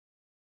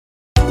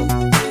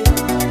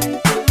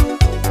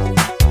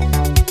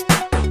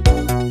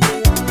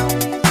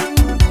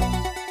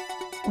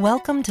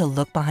Welcome to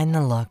Look Behind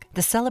the Look,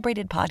 the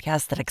celebrated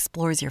podcast that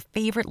explores your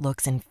favorite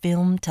looks in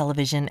film,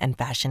 television, and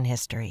fashion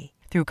history.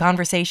 Through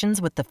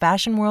conversations with the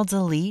fashion world's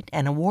elite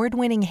and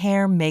award-winning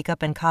hair,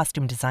 makeup, and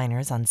costume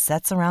designers on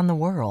sets around the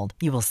world,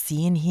 you will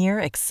see and hear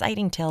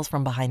exciting tales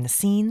from behind the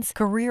scenes,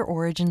 career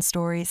origin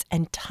stories,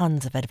 and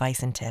tons of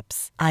advice and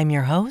tips. I'm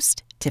your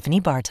host,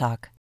 Tiffany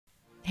Bartok.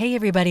 Hey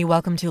everybody,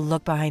 welcome to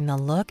Look Behind the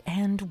Look,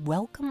 and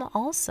welcome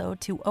also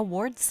to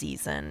awards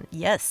season.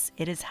 Yes,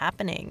 it is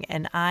happening,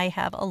 and I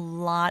have a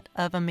lot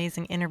of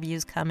amazing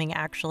interviews coming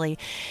actually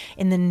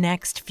in the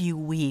next few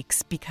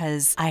weeks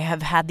because I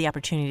have had the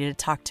opportunity to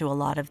talk to a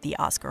lot of the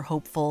Oscar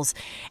hopefuls,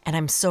 and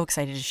I'm so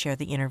excited to share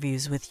the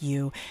interviews with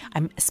you.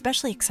 I'm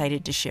especially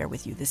excited to share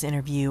with you this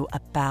interview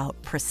about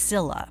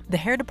Priscilla. The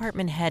hair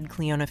department head,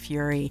 Cliona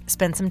Furey,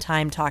 spent some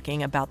time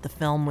talking about the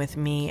film with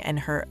me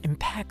and her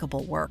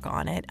impeccable work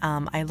on it.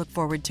 I look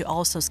forward to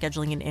also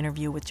scheduling an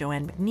interview with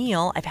Joanne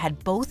McNeil. I've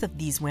had both of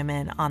these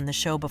women on the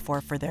show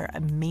before for their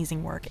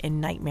amazing work in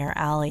Nightmare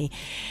Alley.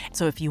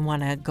 So if you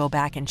want to go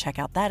back and check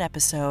out that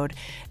episode,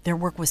 their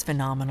work was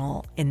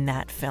phenomenal in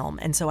that film.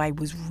 And so I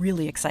was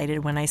really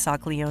excited when I saw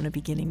Cliona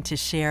beginning to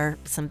share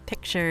some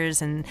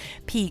pictures and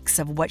peeks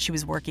of what she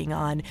was working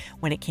on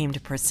when it came to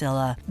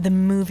Priscilla. The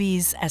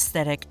movie's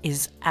aesthetic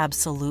is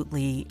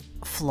absolutely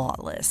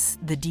flawless.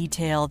 The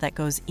detail that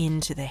goes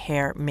into the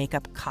hair,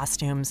 makeup,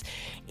 costumes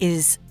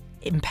is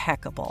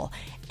impeccable.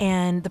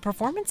 And the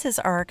performances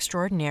are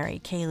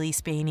extraordinary. Kaylee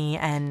Spaney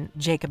and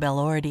Jacob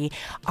Elordi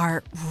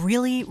are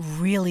really,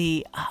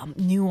 really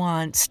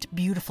nuanced,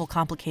 beautiful,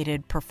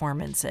 complicated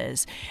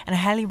performances. And I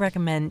highly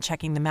recommend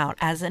checking them out.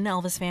 As an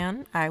Elvis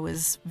fan, I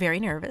was very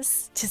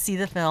nervous to see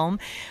the film.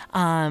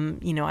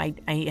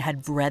 I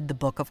had read the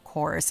book, of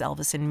course,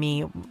 Elvis and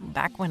Me,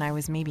 back when I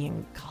was maybe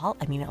in college.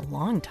 I mean, a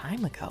long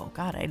time ago.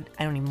 God, I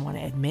don't even want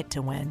to admit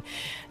to when.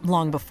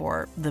 Long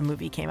before the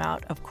movie came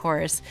out, of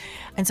course.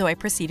 And so I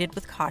proceeded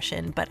with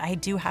caution, but I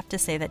do have to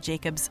say that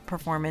Jacob's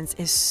performance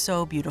is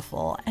so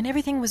beautiful, and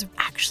everything was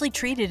actually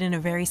treated in a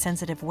very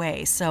sensitive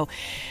way. So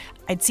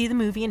I'd see the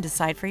movie and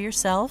decide for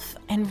yourself,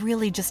 and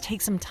really just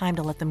take some time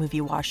to let the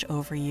movie wash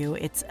over you.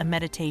 It's a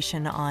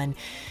meditation on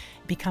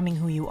becoming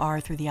who you are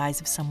through the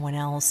eyes of someone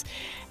else,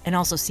 and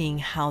also seeing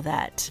how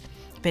that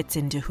fits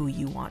into who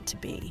you want to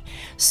be.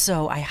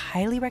 So I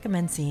highly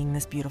recommend seeing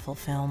this beautiful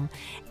film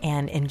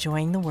and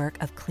enjoying the work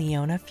of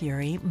Cliona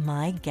Furey,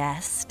 my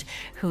guest,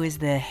 who is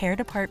the hair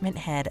department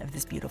head of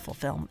this beautiful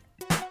film.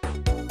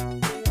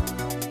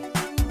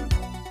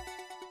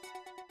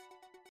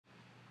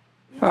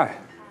 Hi.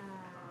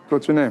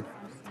 What's your name?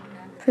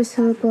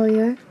 Priscilla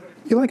Boyer.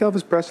 You like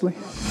Elvis Presley?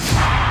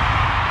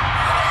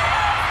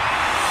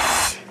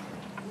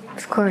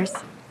 Of course.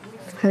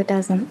 Who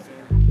doesn't?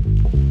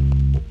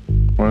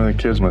 What are the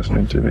kids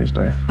listening to these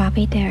days?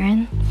 Bobby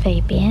Darin,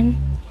 Fabian,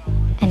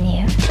 and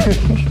you.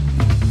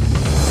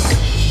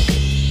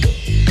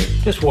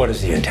 Just what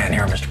is the intent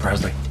here, Mr.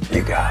 Presley?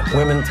 You got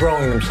women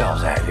throwing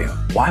themselves at you.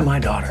 Why my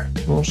daughter?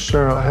 Well,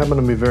 sir, I happen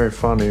to be very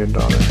fond of your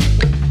daughter.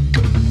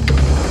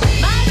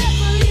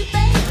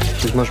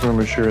 She's much more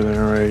mature than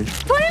her age.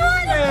 21!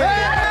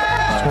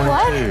 That's 22.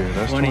 What?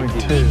 That's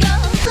 22.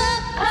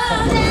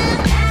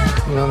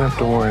 You don't have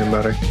to worry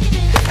about her.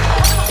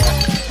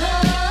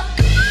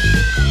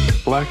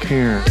 Black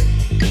hair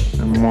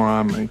and more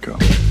eye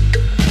makeup.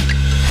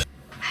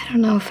 I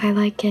don't know if I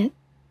like it.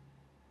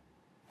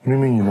 What do you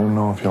mean you don't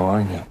know if you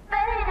like it?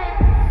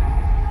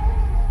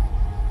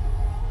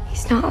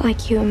 He's not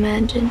like you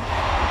imagine.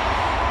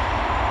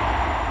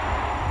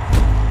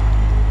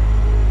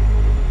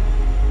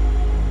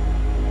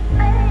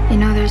 You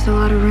know, there's a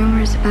lot of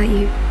rumors about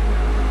you.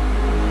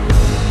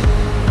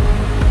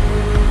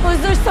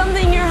 Was there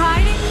something you're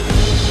hiding?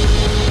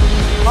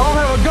 I don't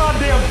have a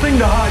goddamn thing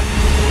to hide.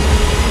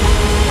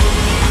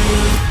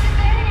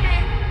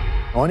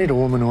 I need a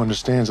woman who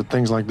understands that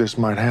things like this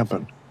might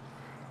happen.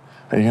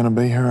 Are you gonna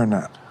be here or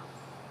not?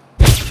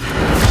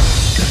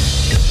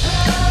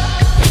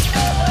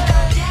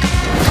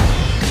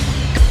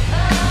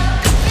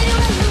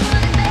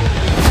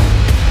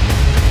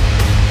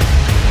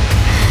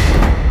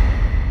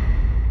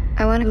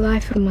 I want a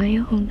life of my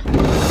own.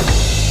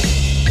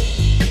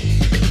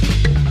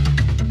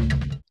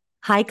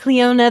 Hi,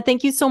 Cliona.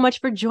 Thank you so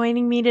much for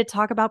joining me to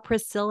talk about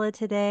Priscilla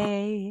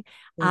today.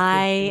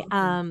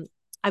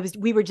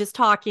 We were just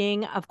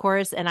talking, of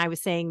course, and I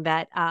was saying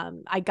that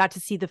I got to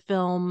see the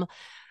film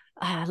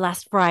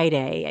last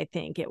Friday, I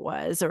think it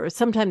was, or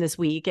sometime this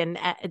week, and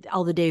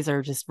all the days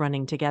are just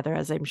running together,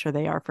 as I'm sure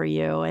they are for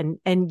you.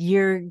 And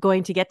you're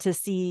going to get to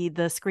see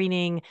the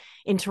screening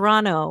in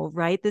Toronto,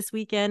 right, this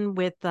weekend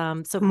with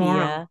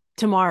Sophia.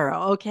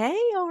 Tomorrow. Okay,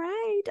 all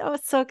right. Oh,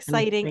 it's so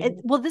exciting.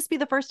 Will this be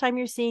the first time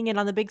you're seeing it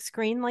on the big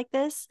screen like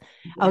this?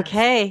 Yes.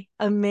 Okay,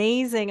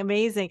 amazing.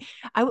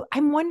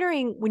 I'm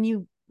wondering, when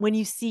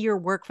you see your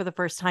work for the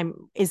first time,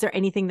 is there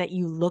anything that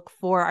you look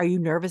for? Are you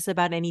nervous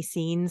about any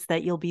scenes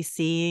that you'll be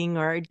seeing,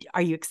 or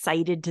are you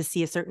excited to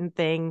see a certain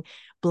thing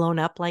blown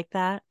up like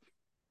that?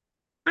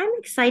 I'm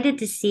excited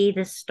to see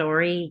the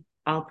story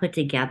all put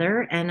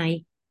together, and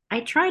I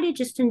try to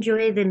just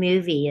enjoy the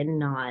movie and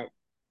not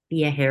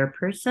be a hair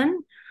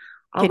person.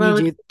 Can you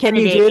Although can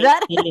you do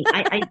that?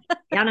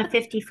 on a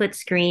 50-foot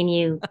screen,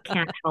 you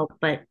can't help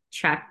but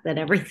check that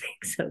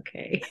everything's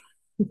okay.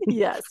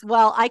 Yes.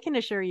 Well, I can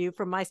assure you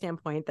from my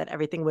standpoint that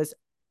everything was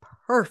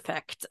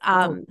perfect.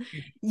 Oh,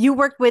 You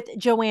worked with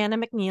Joanna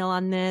McNeil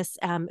on this,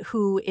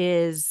 who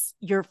is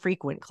your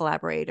frequent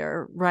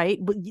collaborator, right?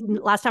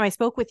 Last time I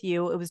spoke with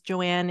you, it was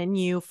Joanne and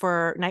you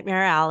for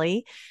Nightmare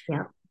Alley,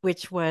 yeah.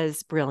 which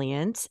was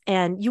brilliant.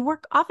 And you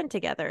work often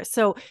together.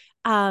 So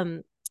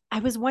I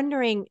was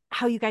wondering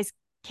how you guys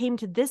came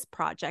to this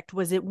project.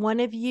 Was it one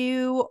of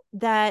you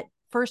that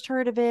first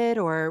heard of it,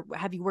 or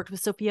have you worked with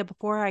Sophia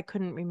before? I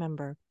couldn't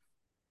remember.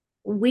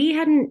 We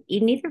hadn't,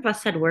 neither of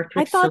us had worked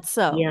I with thought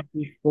so. Sophia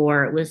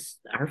before. It was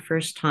our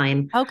first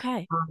time.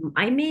 Okay.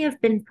 I may have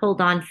been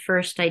pulled on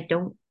first. I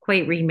don't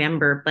quite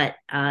remember, but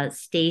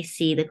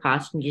Stacy, the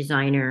costume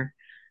designer,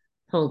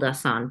 pulled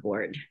us on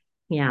board.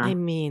 Yeah. I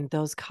mean,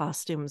 those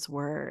costumes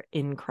were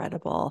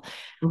incredible.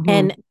 Hmm.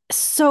 And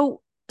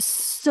so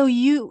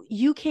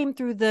you came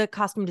through the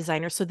costume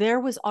designer. So there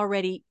was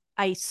already,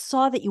 I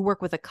saw that you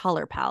work with a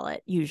color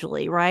palette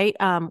usually, right?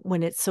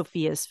 When it's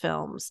Sophia's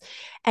films.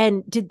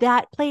 And did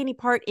that play any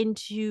part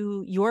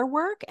into your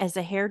work as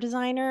a hair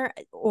designer,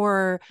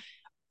 or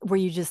were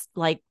you just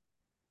like,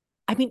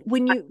 I mean,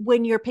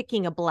 when you're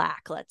picking a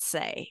black, let's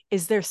say,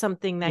 is there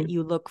something that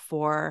you look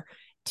for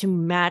to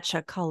match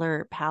a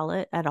color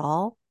palette at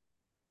all?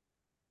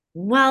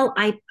 Well,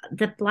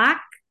 the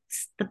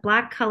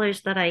black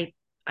colors that I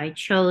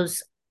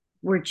chose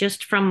were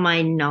just from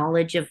my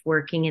knowledge of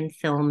working in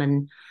film,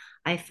 and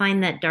I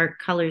find that dark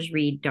colors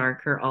read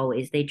darker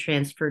always. They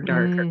transfer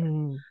darker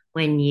Mm.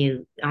 when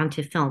you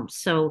onto film.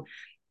 So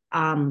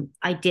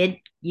I did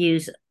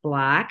use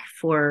black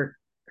for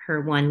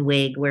her one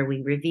wig where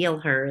we reveal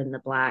her in the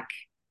black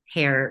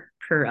hair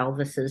per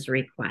Elvis's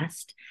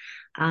request.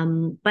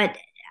 But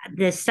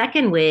the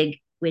second wig,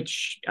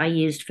 which I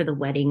used for the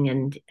wedding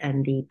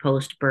and the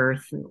post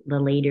birth, the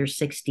later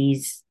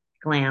 60s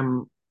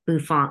glam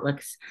bouffant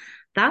looks,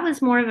 that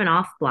was more of an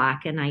off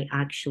black, and I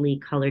actually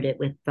colored it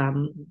with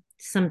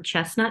some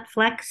chestnut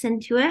flecks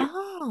into it.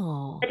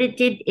 Oh, But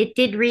it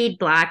did read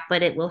black,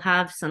 but it will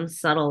have some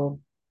subtle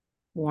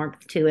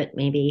warmth to it,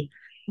 maybe.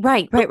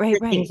 right, Those right, are right,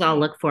 the things right. I'll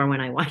look for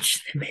when I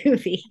watch the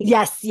movie.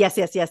 Yes, yes,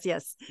 yes, yes,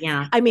 yes.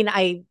 Yeah. I mean,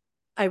 I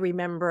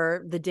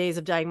remember the days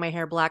of dyeing my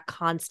hair black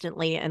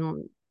constantly,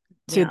 and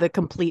to Yeah. the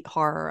complete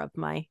horror of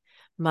my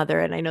mother.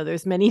 And I know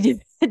there's many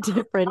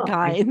different Oh,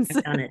 kinds.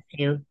 I've done it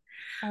too.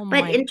 Oh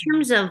But my in God.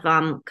 terms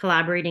of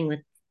collaborating with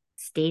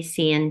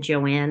Stacy and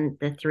Joanne,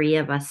 the three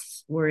of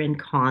us were in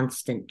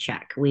constant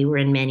check. We were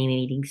in many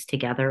meetings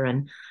together,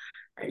 and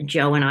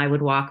Joe and I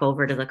would walk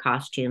over to the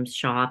costumes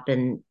shop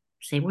and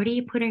say, "What are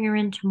you putting her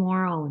in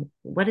tomorrow?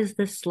 What is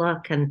this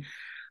look?" And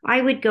I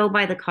would go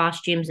by the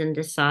costumes and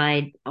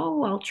decide,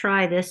 "Oh, I'll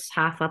try this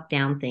half up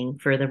down thing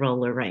for the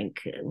roller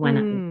rink."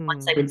 When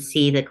once I Mm. would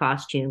see the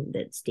costume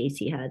that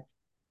Stacy had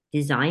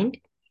designed.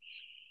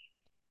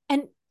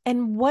 And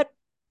and what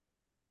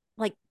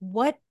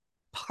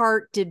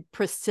part did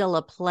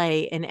Priscilla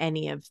play in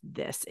any of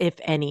this, if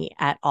any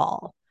at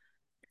all?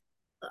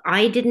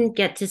 I didn't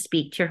get to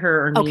speak to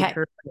her or meet Okay.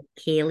 her, but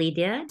Kaylee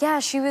did. Yeah,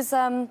 she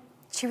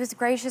was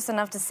gracious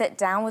enough to sit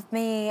down with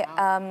me.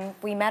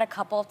 We met a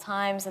couple of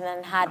times and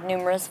then had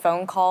numerous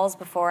phone calls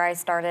before I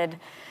started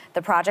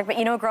the project. But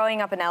you know,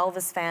 growing up an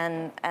Elvis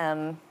fan,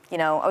 you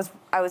know,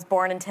 I was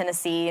born in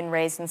Tennessee and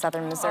raised in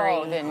Southern Missouri.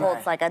 Oh, then Well,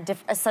 it's like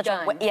such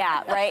a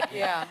yeah, right.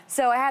 Yeah.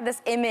 So I had this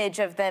image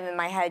of them in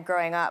my head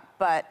growing up,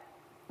 but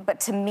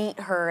to meet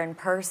her in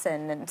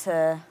person and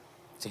to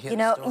hear you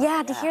know, the story.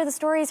 yeah, to hear the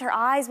stories, her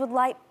eyes would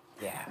light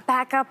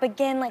back up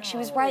again, like she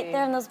was right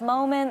there in those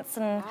moments,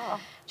 and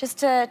just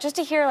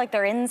to hear like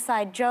their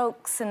inside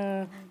jokes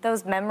and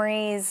those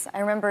memories. I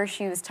remember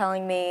she was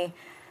telling me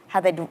how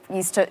they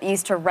used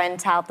to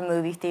rent out the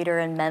movie theater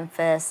in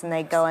Memphis, and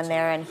they'd go in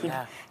there and he'd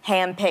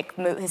handpick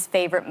his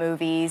favorite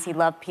movies. He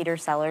loved Peter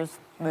Sellers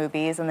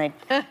movies, and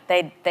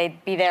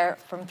they'd be there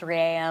from 3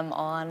 a.m.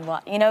 on.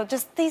 You know,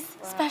 just these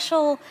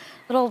special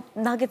little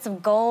nuggets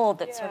of gold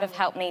that sort of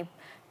helped me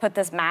put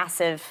this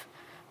massive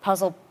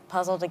puzzle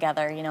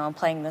together, you know, and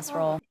playing this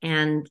role.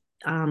 And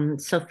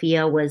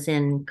Sophia was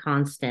in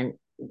constant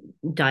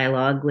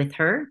dialogue with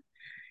her.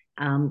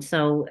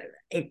 So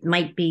it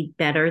might be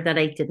better that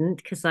I didn't,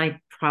 because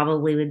I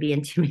probably would be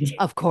intimidated.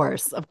 Of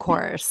course, of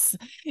course.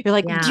 You're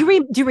like, Yeah.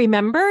 do you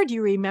remember? Do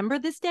you remember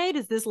this day?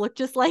 Does this look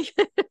just like?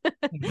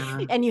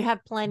 Yeah. And you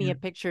have plenty of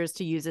pictures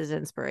to use as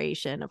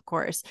inspiration, of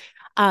course.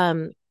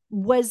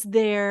 Was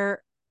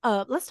there?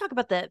 Let's talk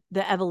about the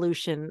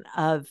evolution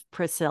of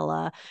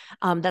Priscilla.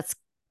 That's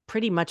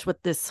pretty much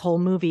what this whole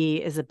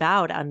movie is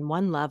about. On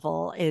one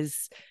level,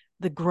 is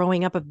the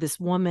growing up of this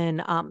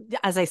woman.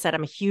 As I said,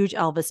 I'm a huge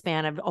Elvis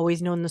fan. I've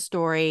always known the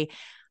story.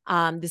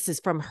 This is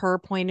from her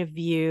point of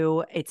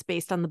view. It's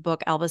based on the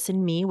book Elvis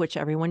and Me, which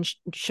everyone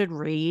should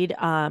read.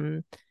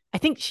 I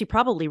think she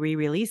probably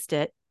re-released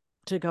it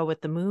to go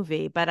with the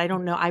movie, but I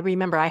don't know. I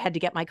remember I had to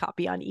get my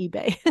copy on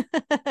eBay.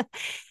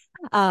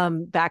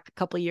 back a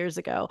couple of years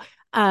ago.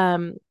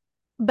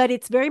 But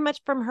it's very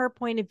much from her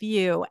point of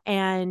view.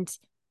 And,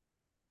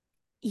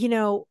 you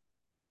know,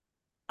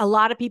 a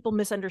lot of people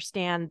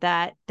misunderstand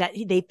that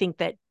they think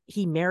that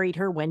he married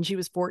her when she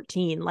was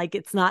 14. Like,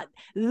 it's not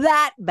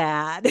that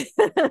bad.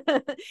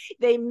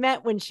 They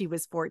met when she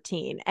was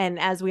 14. And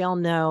as we all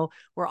know,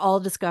 we're all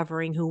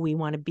discovering who we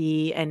want to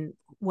be and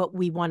what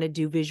we want to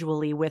do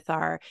visually with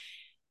our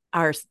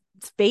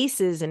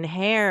faces and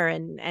hair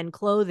and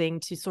clothing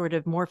to sort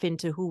of morph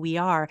into who we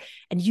are.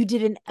 And you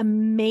did an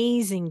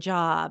amazing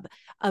job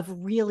of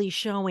really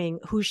showing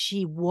who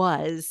she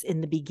was in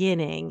the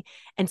beginning.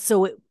 And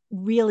so it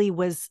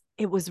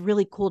was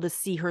really cool to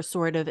see her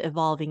sort of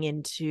evolving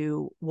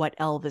into what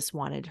Elvis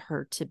wanted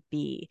her to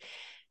be.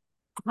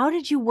 How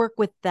did you work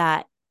with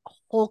that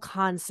whole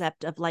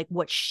concept of like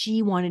what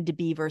she wanted to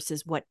be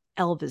versus what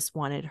Elvis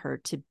wanted her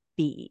to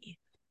be?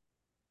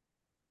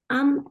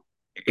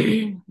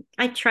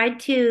 I tried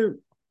to,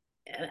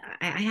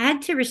 I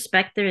had to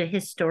respect the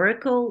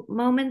historical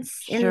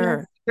moments in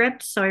the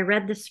script. So I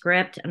read the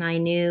script and I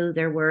knew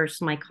there were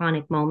some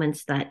iconic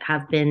moments that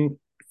have been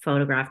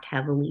photographed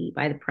heavily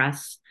by the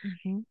press,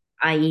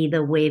 i.e.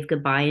 the wave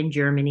goodbye in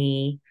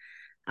Germany,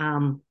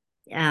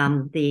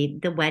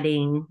 the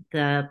wedding,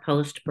 the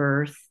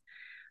post-birth,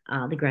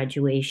 the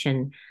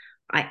graduation.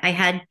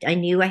 I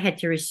knew I had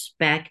to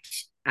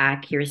respect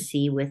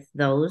accuracy with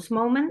those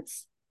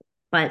moments,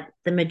 but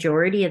the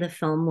majority of the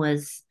film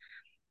was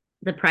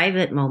the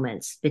private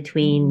moments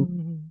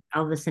between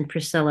Elvis and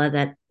Priscilla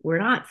that were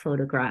not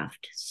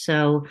photographed.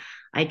 So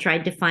I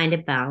tried to find a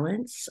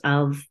balance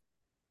of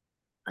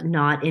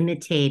not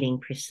imitating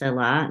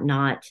Priscilla,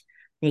 not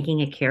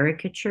making a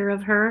caricature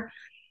of her.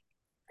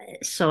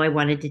 So I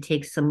wanted to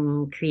take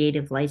some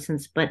creative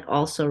license, but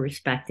also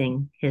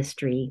respecting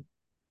history.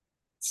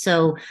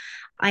 So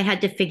I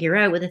had to figure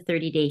out with a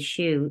 30-day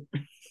shoot.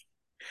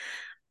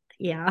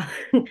 Yeah.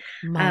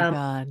 My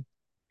God.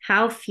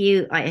 How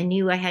few, I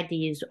knew I had to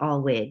use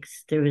all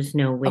wigs. There was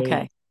no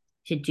way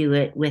to do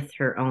it with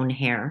her own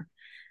hair.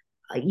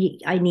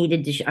 I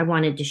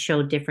wanted to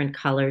show different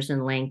colors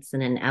and lengths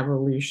and an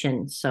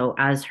evolution. So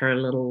as her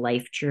little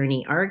life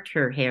journey arced,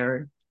 her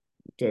hair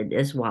did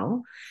as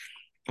well.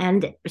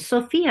 And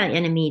Sophia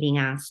in a meeting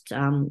asked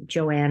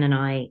Joanne and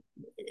I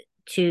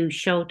to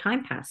show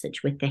time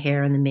passage with the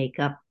hair and the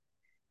makeup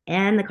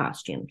and the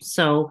costume.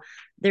 So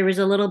there was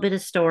a little bit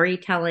of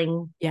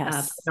storytelling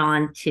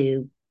on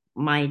to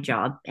my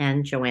job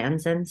and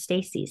Joanne's and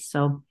Stacy's.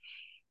 So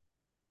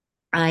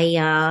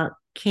I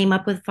came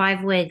up with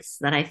 5 wigs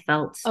that I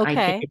felt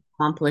I could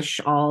accomplish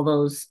all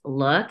those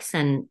looks,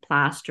 and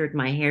plastered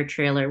my hair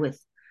trailer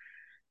with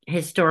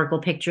historical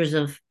pictures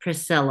of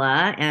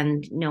Priscilla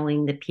and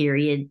knowing the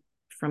period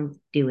from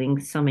doing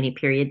so many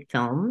period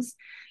films,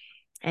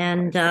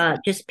 and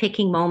just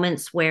picking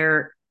moments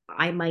where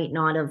I might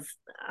not have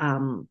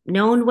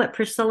known what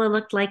Priscilla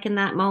looked like in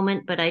that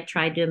moment, but I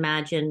tried to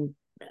imagine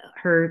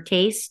her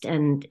taste,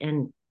 and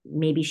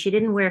maybe she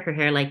didn't wear her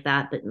hair like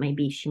that, but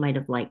maybe she might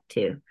have liked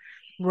to.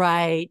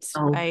 Right.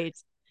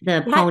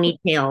 The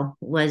ponytail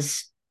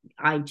was,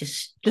 I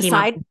just the came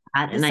side, up with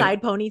that, the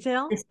side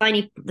ponytail,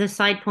 the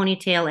side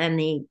ponytail, and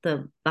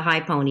the high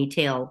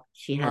ponytail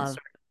she had sort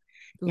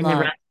of in the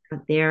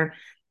restaurant there.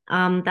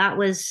 That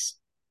was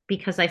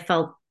because I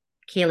felt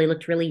Kaylee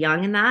looked really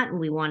young in that, and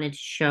we wanted to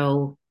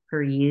show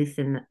her youth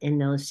in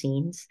those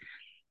scenes.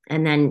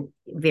 And then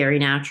very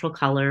natural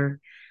color.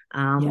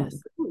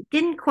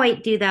 Didn't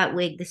quite do that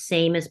wig the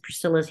same as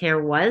Priscilla's hair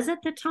was at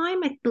the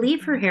time. I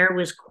believe her hair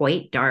was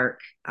quite dark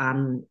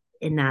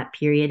in that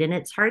period, and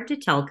it's hard to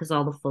tell because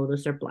all the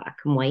photos are black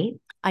and white.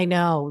 I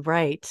know,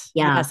 right?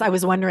 Yeah. Yes, I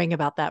was wondering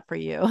about that for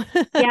you.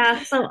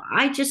 Yeah, so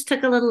I just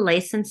took a little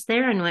license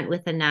there and went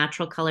with a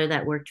natural color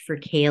that worked for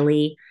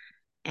Kaylee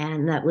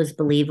and that was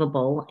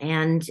believable.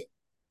 And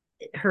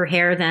her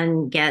hair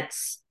then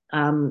gets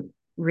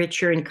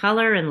richer in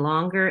color and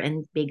longer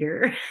and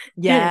bigger.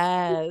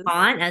 Yes.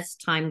 As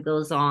time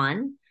goes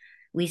on,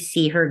 we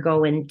see her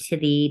go into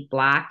the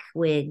black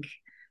wig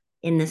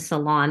in the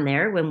salon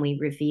there when we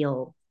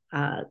reveal,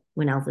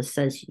 when Elvis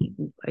says,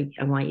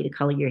 I want you to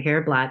color your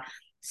hair black.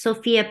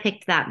 Sophia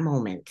picked that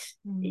moment.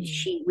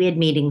 We had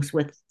meetings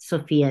with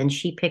Sophia, and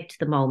she picked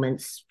the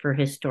moments for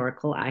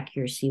historical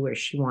accuracy where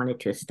she wanted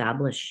to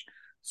establish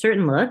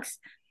certain looks.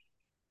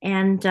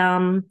 And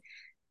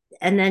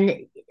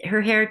then her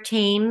hair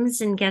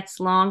tames and gets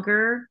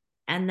longer,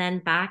 and then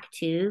back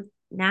to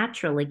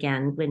natural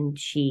again when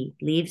she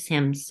leaves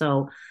him.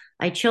 So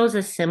I chose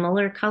a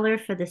similar color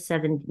for the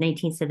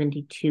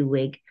 1972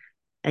 wig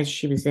as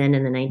she was in the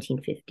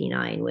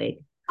 1959 wig.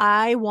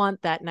 I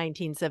want that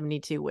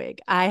 1972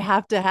 wig. I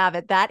have to have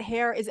it. That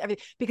hair is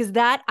everything, because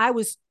I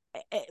was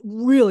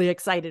really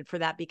excited for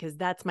that, because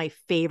that's my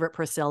favorite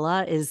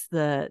Priscilla, is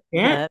the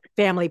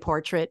family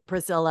portrait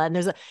Priscilla. And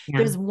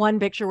there's one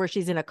picture where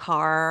she's in a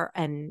car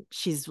and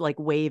she's like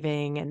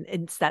waving, and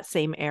it's that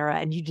same era.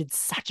 And you did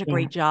such a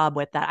great job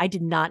with that. I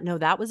did not know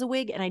that was a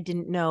wig, and I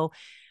didn't know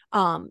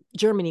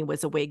Germany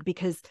was a wig,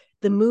 because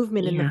the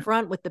movement in the Yeah.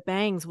 front with the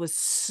bangs was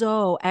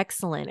so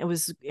excellent. It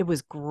was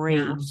great.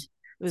 Yeah.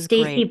 It was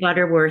Stacey great.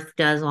 Butterworth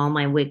does all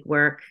my wig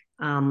work,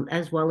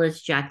 as well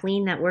as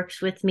Jacqueline that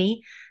works with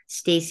me.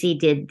 Stacey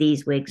did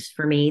these wigs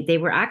for me. They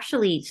were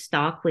actually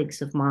stock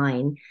wigs of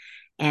mine,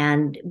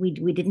 and we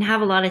didn't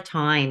have a lot of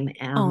time.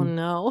 Oh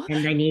no.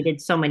 And I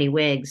needed so many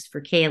wigs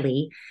for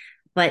Kaylee,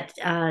 but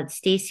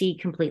Stacey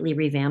completely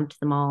revamped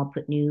them all,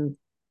 put new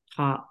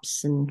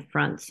tops and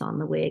fronts on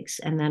the wigs,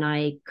 and then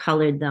I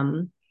colored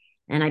them,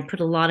 and I put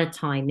a lot of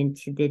time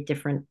into the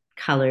different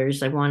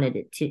colors. I wanted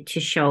it to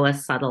show a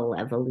subtle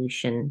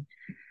evolution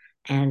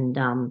and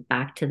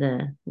back to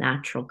the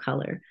natural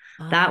color.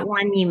 That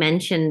one you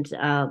mentioned,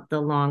 the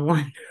long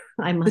one,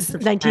 I Was must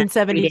have spent 3 days.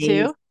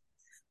 1972?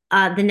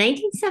 The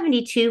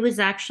 1972 was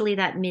actually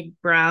that mid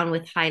brown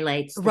with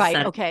highlights, the Right.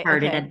 set Okay.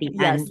 parted Okay. at the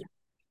Yes. end,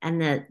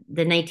 and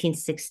the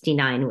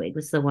 1969 wig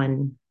was the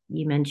one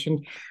you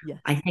mentioned. Yes.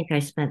 I think I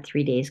spent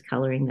 3 days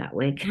coloring that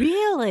wig.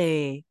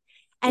 Really?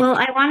 Well, And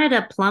I wanted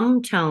a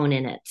plum tone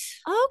in it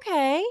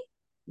okay.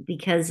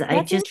 because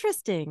That's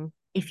interesting.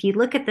 if you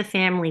look at the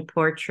family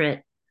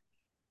portrait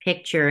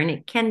picture, and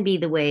it can be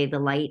the way the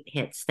light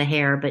hits the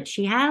hair, but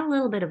she had a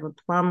little bit of a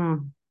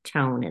plum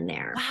tone in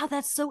there Wow,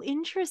 that's so at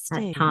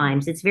interesting.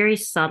 times. It's very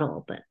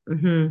subtle, but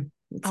Oh,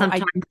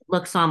 sometimes it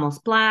looks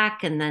almost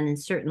black, and then in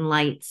certain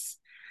lights,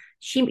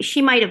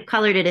 she might have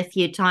colored it a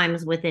few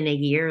times within a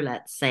year,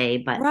 let's say,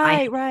 but I had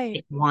right, to right.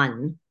 pick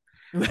one,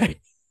 Right.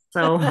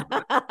 so I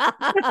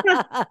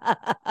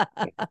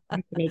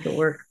can make it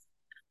work.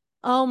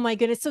 Oh my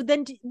goodness. So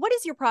then what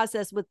is your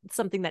process with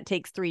something that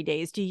takes 3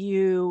 days? Do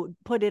you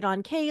put it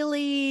on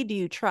Kaylee? Do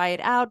you try it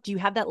out? Do you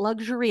have that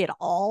luxury at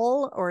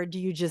all? Or do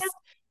you just,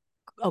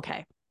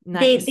 okay,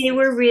 nice. They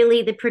were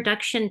really, the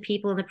production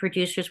people and the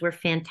producers were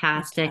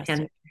fantastic, and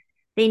Fantastic.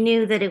 they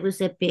knew that it was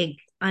a big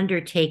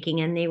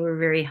undertaking, and they were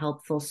very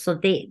helpful. So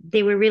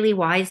they were really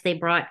wise. They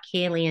brought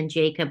Kaylee and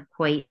Jacob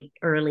quite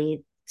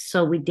early,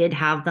 so we did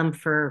have them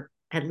for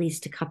at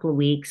least a couple of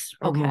weeks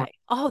or more. Okay.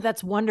 Oh,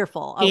 that's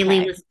wonderful.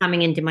 Kaylee Okay. was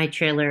coming into my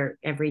trailer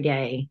every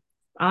day.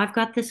 Oh, I've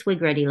got this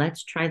wig ready.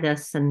 Let's try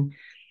this. And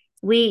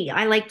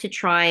I like to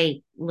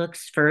try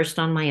looks first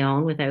on my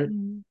own without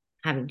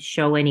having to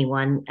show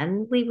anyone.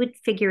 And we would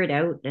figure it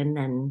out and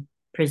then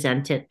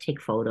present it, take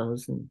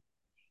photos, and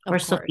Of or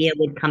course. Sophia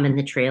would come in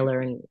the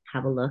trailer and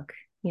have a look.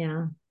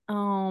 Yeah.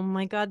 Oh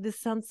my God, this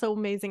sounds so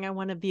amazing. I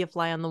want to be a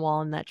fly on the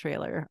wall in that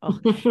trailer. Oh.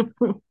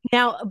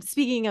 Now,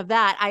 speaking of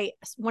that,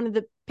 one of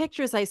the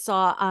pictures I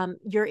saw,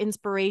 your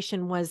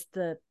inspiration was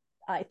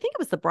I think it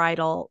was the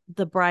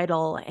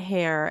bridal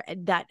hair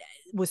that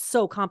was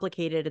so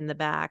complicated in the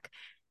back.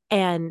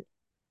 And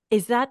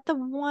is that the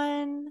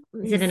one?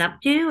 Is it an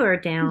updo or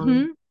down?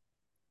 Mhm.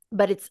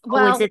 But it's, Oh,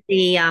 is well, it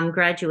the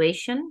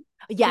graduation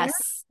hair?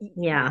 yes,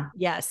 Yeah.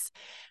 yes.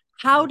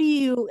 How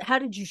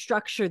did you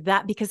structure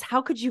that? Because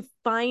how could you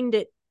find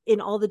it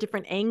in all the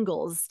different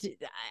angles?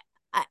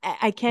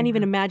 I can't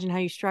even imagine how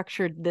you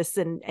structured this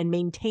and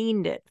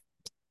maintained it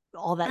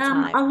all that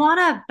time. A lot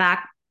of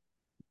back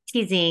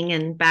teasing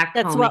and back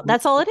combing.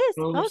 That's all it is.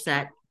 Roller Okay.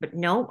 set, but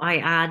no, I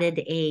added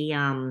a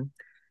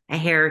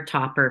hair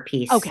topper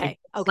piece. Okay.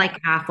 It's like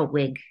half a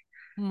wig.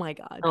 Oh my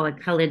God. So I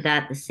colored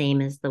that the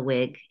same as the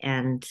wig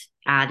and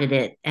added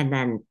it, and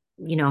then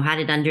had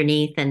it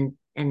underneath and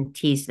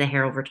teased the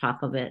hair over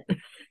top of it.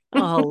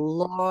 Oh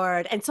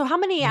Lord. And so how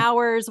many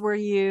hours were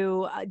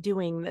you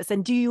doing this?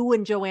 And do you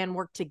and Joanne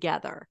work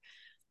together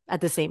at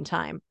the same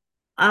time?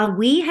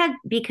 We had,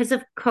 because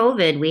of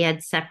COVID, we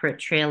had separate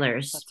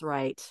trailers. That's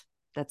right.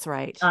 That's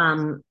right.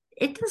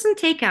 It doesn't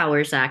take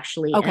hours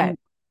actually. Okay.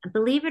 And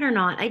believe it or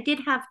not, I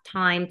did have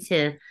time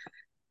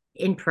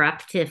in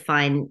prep to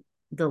find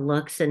the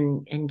looks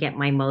and get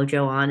my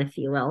mojo on, if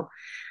you will.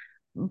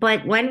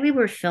 But when we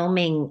were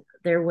filming,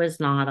 there was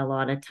not a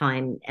lot of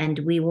time, and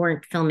we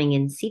weren't filming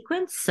in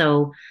sequence.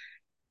 So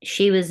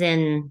she was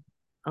in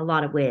a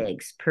lot of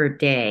wigs per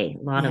day,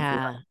 a lot of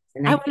Yeah. looks.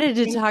 And I wanted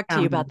to talk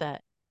to you about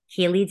that.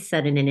 Kaylee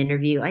said in an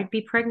interview, I'd be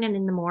pregnant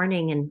in the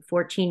morning and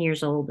 14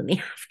 years old in the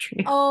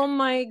afternoon. Oh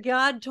my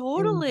God,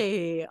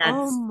 totally.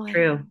 That's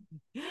true.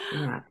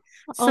 Yeah.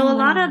 So Oh a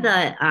lot my. of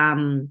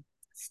the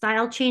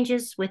style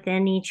changes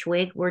within each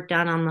wig were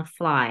done on the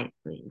fly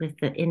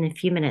in a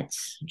few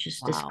minutes,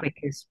 just as Wow. quick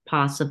as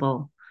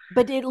possible.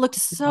 But it looked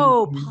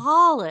so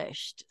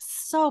polished,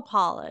 so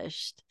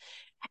polished.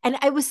 And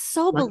it was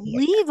so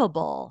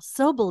believable,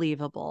 so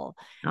believable.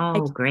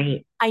 Oh,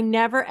 great. I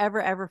never,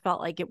 ever, ever felt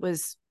like it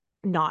was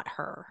not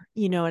her.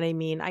 You know what I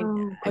mean? I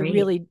Great.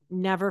 really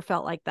never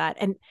felt like that.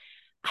 And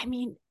I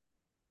mean,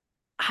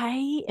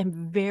 I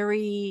am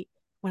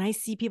when I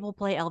see people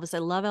play Elvis, I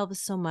love Elvis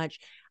so much.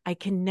 I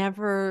can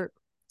never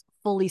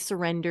fully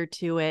surrender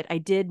to it. I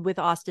did with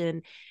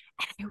Austin,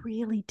 and I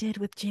really did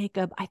with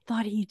Jacob. I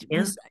thought he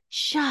was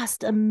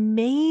just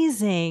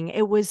amazing. I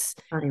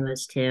thought he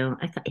was too.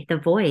 I thought the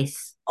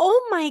voice.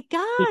 Oh my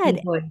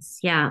God. Voice.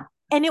 Yeah.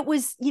 And it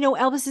was,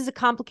 Elvis is a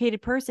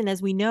complicated person,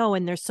 as we know,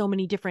 and there's so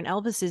many different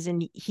Elvises,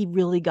 and he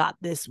really got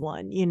this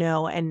one,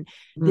 and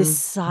this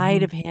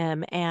side of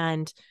him.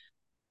 And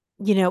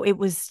it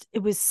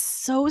was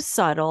so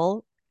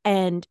subtle,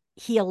 and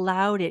he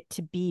allowed it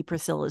to be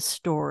Priscilla's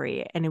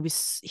story, and he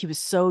was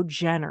so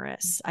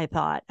generous, I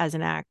thought, as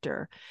an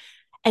actor.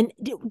 And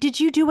did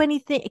you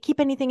keep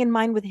anything in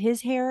mind with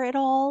his hair at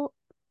all?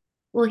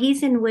 Well,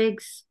 he's in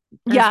wigs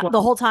as Yeah, well.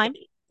 the whole time.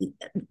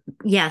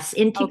 Yes,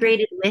 Okay,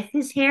 integrated with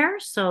his hair.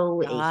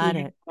 So got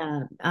he it.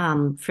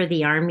 for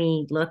the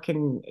army look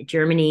in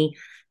Germany,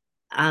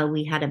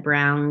 we had a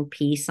brown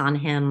piece on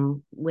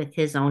him with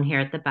his own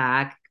hair at the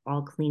back,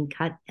 all clean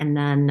cut, and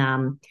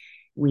then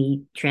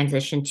we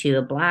transitioned to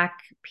a black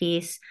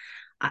piece.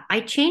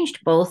 I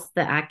changed both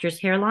the actors'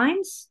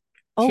 hairlines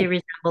to Oh,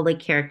 resemble the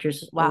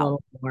characters a wow.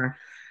 little more.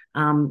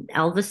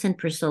 Elvis and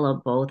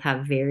Priscilla both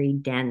have very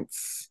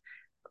dense,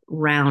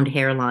 round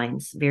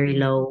hairlines, very Mm.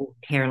 low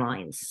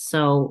hairlines.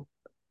 So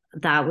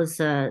that was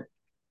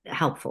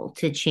helpful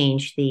to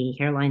change the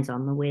hairlines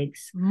on the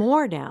wigs.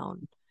 More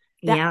down.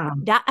 That Yeah.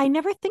 that I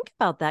never think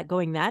about that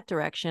going that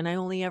direction. I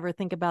only ever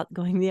think about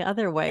going the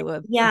other way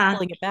of Yeah.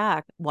 pulling it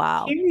back.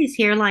 Wow. Carrie's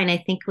hairline, I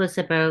think, was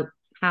about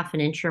half an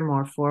inch or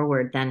more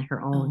forward than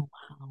her own. Oh,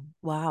 wow.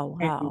 Wow.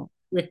 And Wow.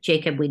 with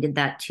Jacob, we did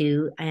that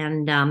too.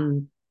 And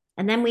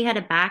then we had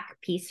a back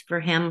piece for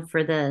him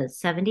for the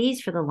 70s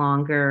for the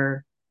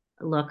longer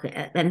look,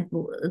 and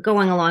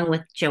going along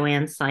with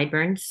Joanne's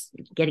sideburns,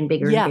 getting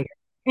bigger and Yeah.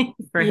 bigger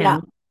for Yeah.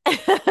 him.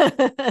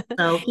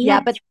 So he Yeah,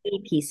 had but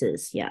three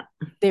pieces. Yeah.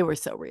 they were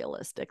so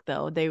realistic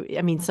though.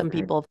 I mean, some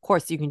people, of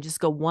course, you can just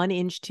go 1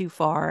 inch too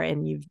far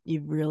and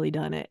you've really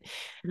done it.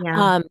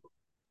 Yeah. Um,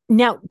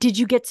 Now,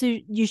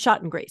 you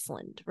shot in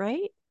Graceland,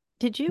 right?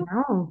 Did you?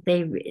 No,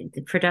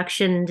 the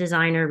production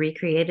designer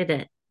recreated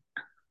it.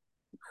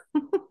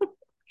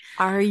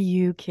 Are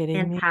you kidding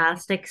me?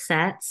 Fantastic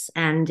sets,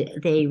 and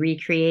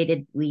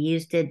we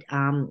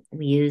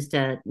used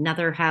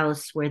another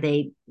house where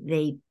they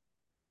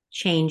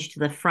changed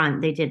the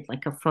front. They did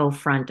like a faux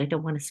front. I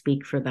don't want to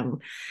speak for them,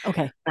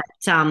 Okay. but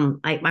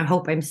I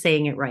hope I'm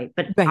saying it right.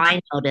 But Right.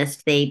 I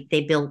noticed they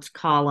built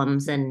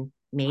columns and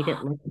made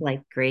it look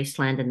like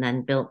Graceland, and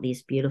then built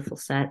these beautiful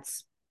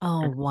sets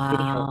Oh, at the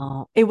studio.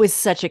 wow. It was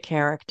such a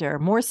character,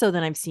 more so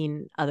than I've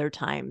seen other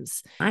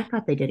times. I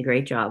thought they did a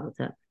great job with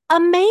it.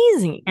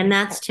 Amazing. And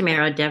that's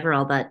Tamara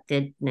Deverell that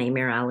did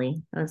Nightmare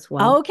Alley as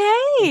well.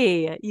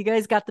 Okay. You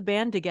guys got the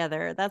band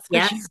together. That's for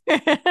Yes. sure.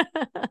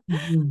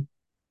 Mhm.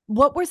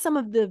 What were some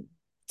of the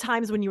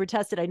times when you were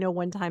tested? I know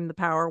one time the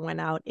power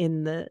went out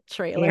in the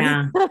trailer.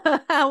 Yeah,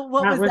 What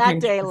that was was that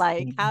day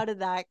like? interesting. How did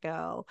that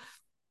go?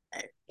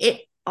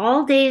 It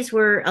all days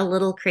were a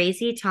little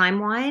crazy time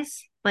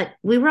wise, but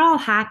we were all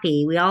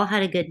happy. We all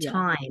had a good Yeah.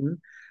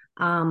 time.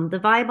 The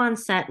vibe on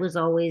set was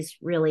always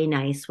really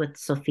nice with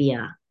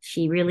Sophia.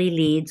 She really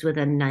leads with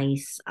a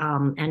nice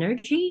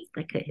energy,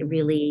 like a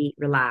really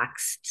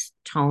relaxed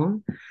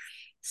tone.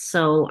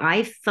 So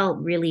I felt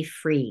really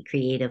free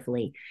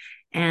creatively.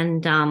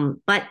 And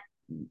but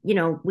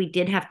we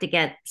did have to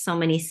get so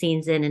many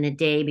scenes in a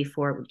day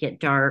before it would get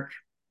dark.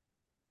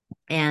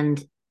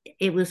 And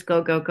it was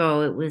go, go,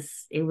 go. It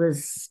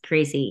was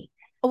crazy.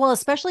 Well,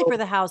 especially So, for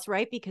the house,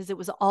 right? Because it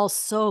was all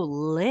so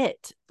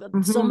lit, so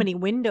mhm. many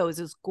windows.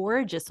 It was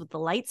gorgeous with the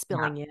light Yeah.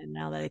 spilling in.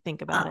 Now that I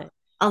think about Uh, it,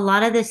 a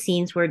lot of the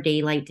scenes were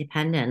daylight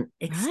dependent,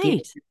 exterior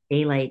right?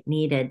 daylight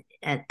needed.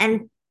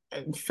 And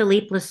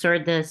Philippe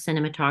Lassard, the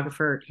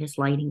cinematographer, his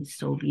lighting is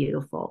so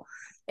beautiful.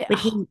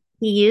 But Oh,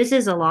 he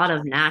uses a lot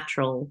of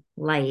natural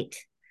light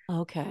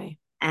okay.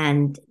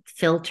 and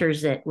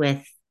filters it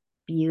with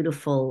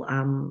beautiful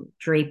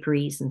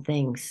draperies and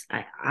things.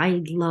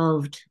 I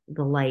loved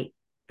the light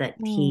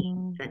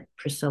Mm. that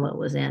Priscilla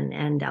was in,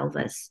 and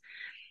Elvis.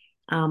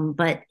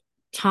 But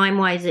time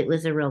wise, it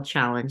was a real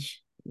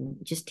challenge.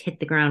 Just hit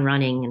the ground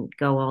running and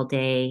go all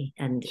day.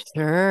 And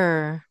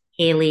Sure.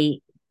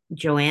 Haley,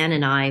 Joanne,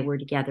 and I were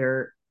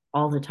together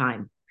all the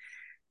time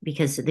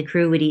because the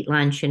crew would eat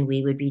lunch and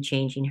we would be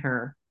changing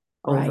her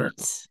over.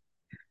 Right.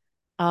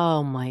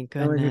 Oh my It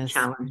was a goodness.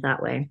 challenge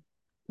that way.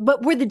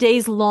 But were the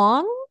days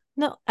long?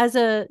 No,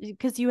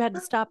 because you had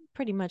to stop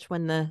pretty much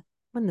when the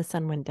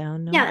sun went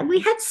down. No. Yeah, we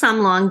had some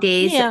long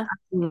days. Yeah.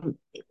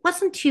 It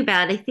wasn't too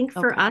bad. I think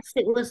for Okay. us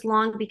it was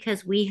long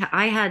because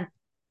I had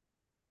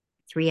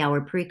 3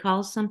 hour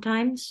pre-calls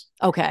sometimes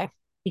Okay.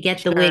 to get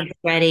the Sure. wigs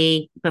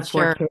ready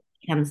before Sure.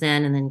 Kaylee comes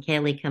in, and then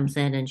Kaylee comes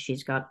in and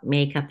she's got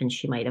makeup and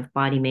she might have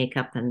body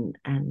makeup and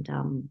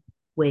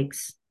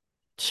wigs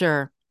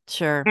Sure.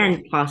 Sure.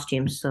 and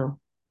costumes. So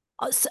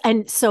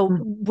And so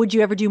mm. would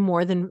you ever do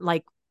more than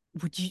like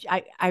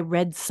I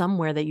read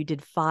somewhere that you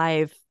did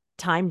 5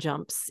 time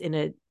jumps in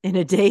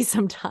a day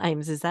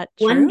sometimes. Is that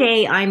One true?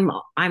 day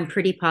I'm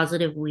pretty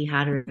positive we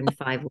had her in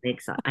 5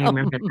 wigs. I Oh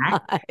remember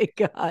that. my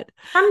God.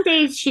 Some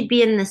days she'd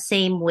be in the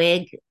same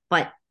wig,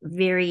 but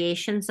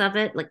variations of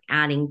it, like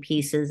adding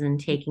pieces and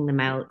taking them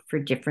out for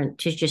different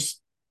to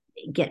just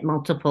get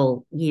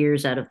multiple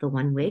years out of the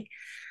one wig.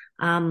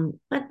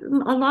 But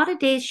a lot of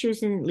days she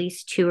was in at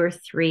least two or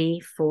three,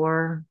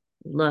 four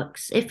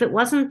looks. If it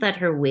wasn't that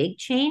her wig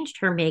changed,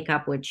 her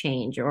makeup would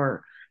change,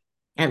 or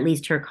at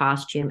least her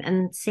costume.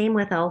 And same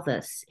with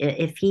Elvis.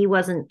 If he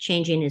wasn't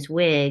changing his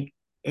wig,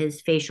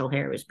 his facial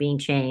hair was being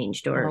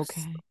changed or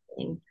Okay.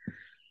 something.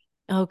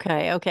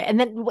 Okay. Okay. And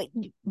then wait,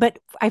 but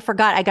I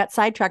forgot. I got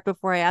sidetracked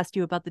before I asked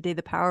you about the day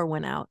the power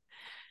went out.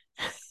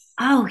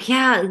 Oh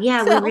yeah,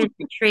 yeah. We So were in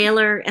the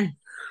trailer and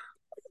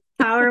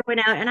power went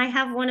out, and I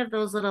have one of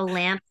those little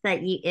lamps that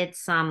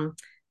it's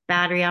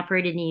battery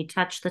operated, and you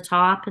touch the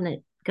top and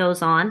it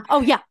goes on.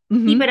 oh yeah.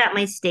 Keep it at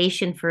my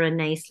station for a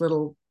nice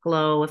little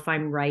glow if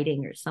I'm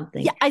writing or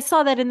something. Yeah, I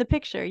saw that in the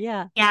picture.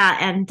 Yeah. Yeah,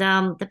 and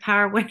the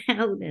power went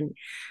out, and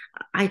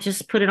I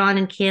just put it on,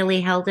 and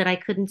Kaylee held it. I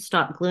couldn't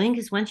stop gluing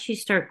because once you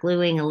start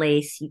gluing a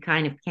lace, you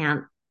kind of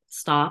can't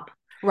stop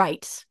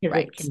Right. because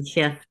Right. it can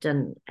shift,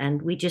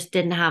 and we just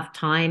didn't have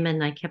time,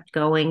 and I kept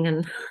going,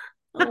 and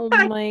Oh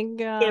I my can't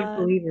God.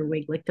 believe her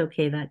wig looked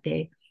okay that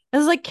day. It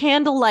was like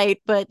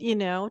candlelight, but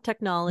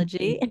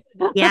technology.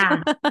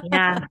 Yeah,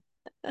 yeah,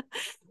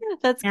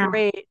 That's yeah.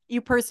 great.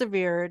 You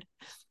persevered.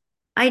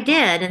 I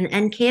did,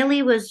 and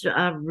Kaylee was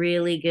a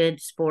really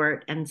good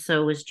sport, and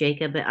so was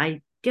Jacob. But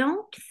I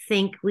don't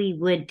think we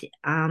would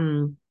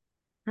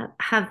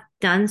have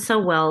done so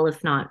well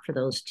if not for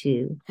those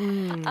two.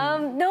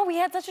 No, we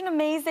had such an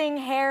amazing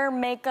hair,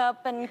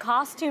 makeup, and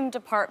costume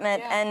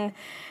department, and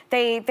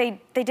they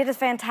did a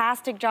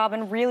fantastic job,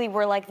 and really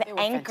were like the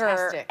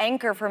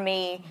anchor for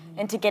me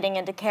into getting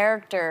into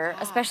character,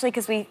 especially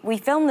because we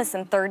filmed this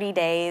in 30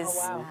 days.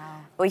 Oh, wow.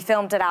 We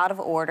filmed it out of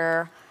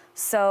order.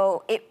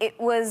 So it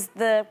was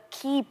the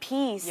key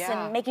piece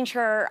in making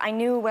sure I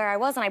knew where I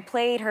was, and I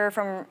played her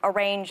from a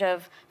range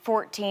of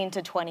 14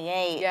 to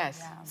 28. Yes.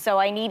 Yeah. So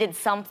I needed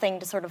something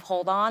to sort of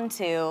hold on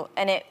to,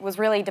 and it was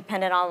really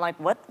dependent on like,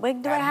 what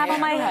wig do I have on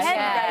my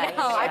head right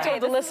now? I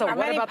told Alyssa,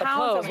 what about the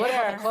clothes? What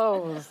about the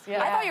clothes?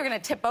 Yeah. I thought you were gonna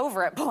tip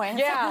over at points.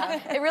 Yeah.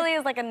 It really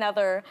is like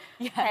another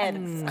head.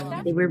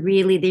 They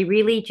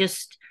really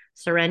just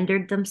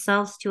surrendered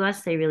themselves to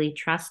us. They really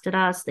trusted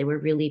us. They were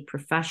really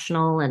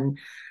professional, and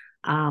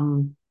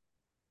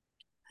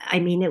I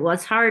mean, it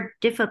was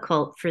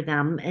difficult for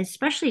them,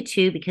 especially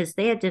too, because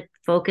they had to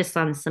focus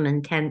on some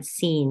intense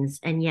scenes,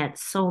 and yet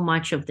so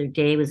much of their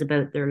day was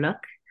about their look.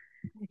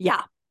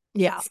 Yeah.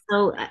 Yeah.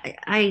 So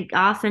I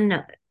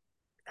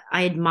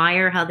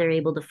admire how they're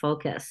able to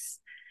focus.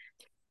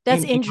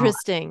 That's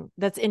interesting.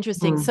 That's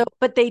interesting. So,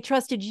 but they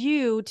trusted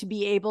you to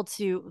be able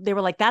to, they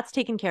were like, that's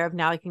taken care of.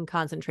 Now I can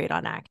concentrate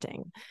on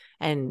acting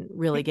and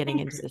really getting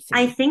into the scene.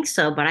 I think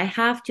so, but I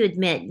have to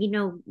admit,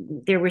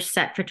 there were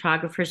set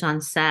photographers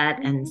on set,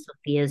 and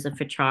Sophia's a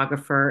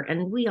photographer,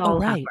 and we all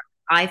have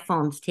our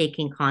iPhones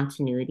taking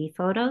continuity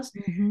photos.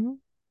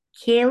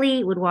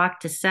 Kaylee would walk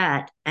to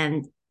set,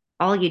 and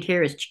all you'd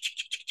hear is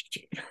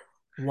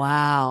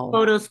wow,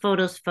 photos,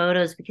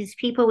 because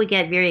people would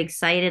get very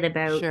excited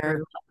about her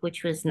look,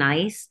 which was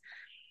nice.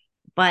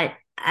 But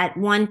at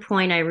one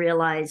point I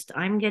realized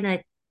I'm going to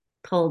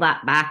pull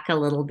that back a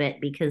little bit,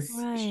 because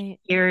she's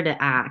here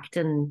to act,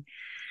 and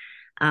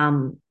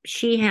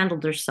she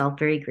handled herself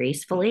very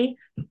gracefully,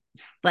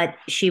 but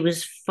she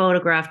was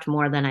photographed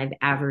more than I've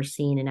ever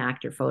seen an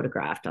actor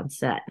photographed on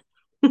set.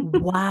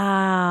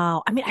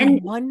 Wow. I mean, I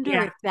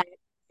wonder if that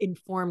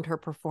informed her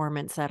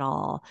performance at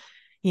all.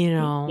 I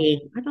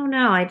don't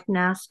know. I didn't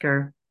ask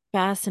her.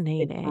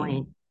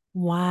 Fascinating.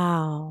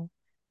 Wow.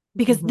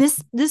 Because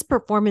this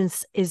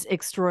performance is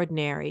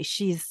extraordinary.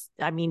 She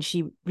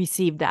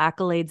received the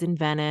accolades in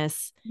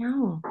Venice.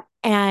 No.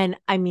 And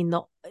I mean,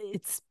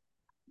 it's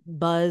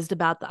buzzed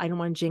about I don't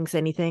want to jinx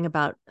anything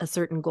about a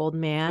certain gold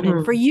man.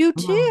 And for you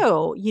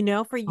too,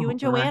 for you and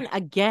Joanne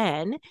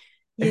again,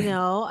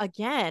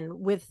 again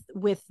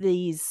with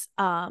these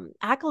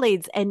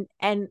accolades.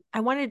 And I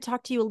wanted to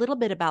talk to you a little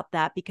bit about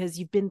that, because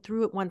you've been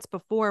through it once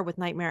before with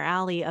Nightmare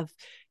Alley, of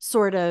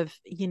sort of,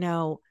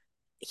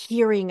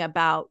 hearing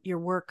about your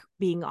work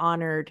being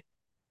honored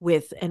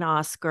with an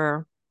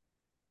Oscar.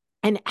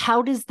 And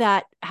how does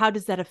that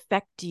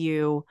affect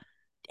you?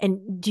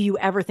 And do you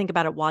ever think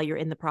about it while you're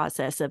in the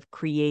process of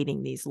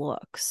creating these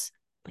looks?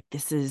 Like,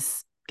 this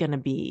is going to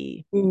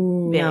be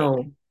no.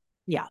 big.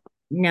 Yeah.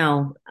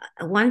 No.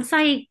 Once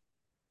I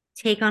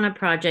take on a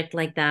project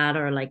like that,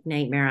 or like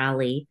Nightmare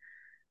Alley,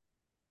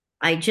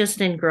 I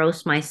just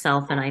engross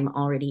myself, and I'm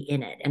already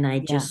in it, and I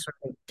just sort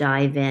of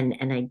dive in,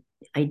 and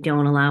I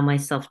don't allow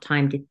myself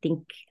time to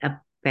think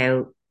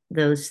about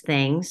those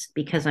things,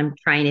 because I'm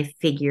trying to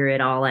figure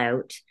it all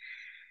out,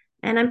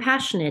 and I'm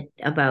passionate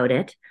about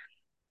it.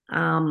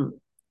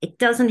 It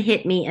doesn't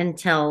hit me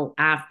until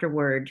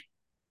afterward,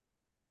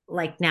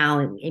 like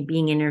now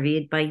being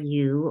interviewed by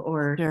you,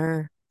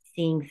 or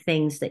seeing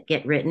things that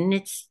get written.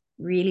 It's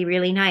really,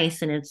 really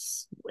nice, and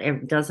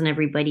doesn't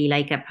everybody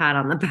like a pat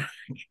on the back?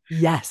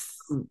 Yes.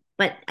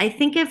 But I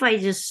think if I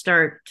just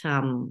start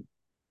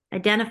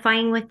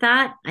identifying with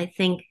that, I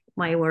think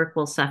my work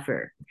will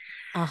suffer.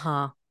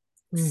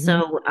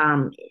 So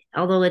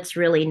although it's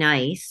really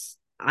nice,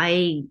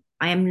 I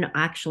am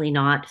actually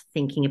not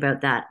thinking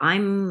about that.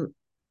 I'm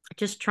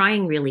just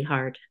trying really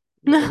hard.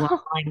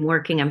 While I'm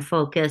working, I'm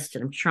focused,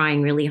 and I'm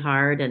trying really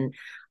hard, and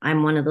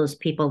I'm one of those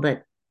people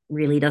that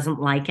really doesn't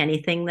like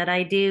anything that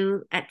I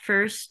do at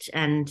first,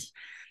 and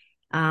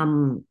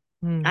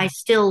I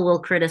still will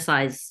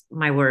criticize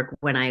my work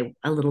when I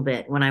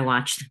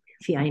watch the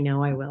movie. I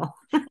know I will.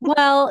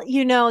 Well,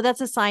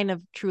 that's a sign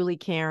of truly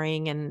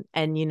caring, and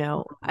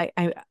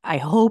I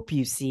hope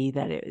you see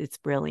that it's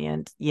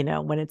brilliant,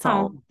 when it's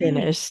all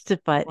finished.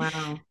 But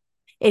wow.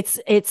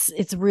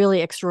 It's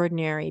really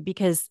extraordinary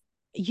because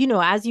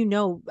as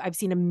I've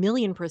seen a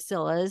million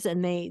Priscillas,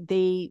 and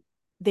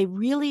they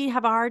really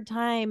have a hard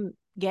time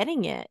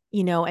getting it,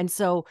 and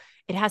so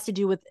it has to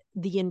do with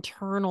the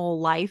internal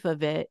life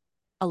of it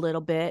a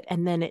little bit,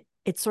 and then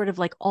it's sort of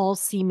like all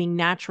seeming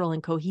natural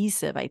and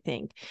cohesive, I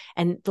think,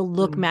 and the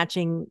look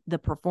matching the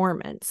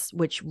performance,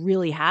 which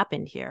really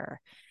happened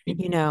here.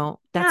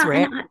 That's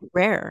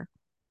rare.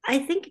 I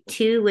think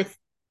too with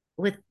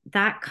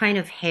that kind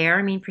of hair.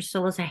 I mean,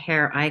 Priscilla's a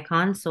hair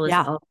icon, so is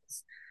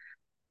Elvis.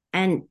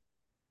 And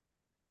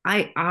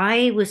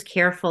I was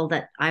careful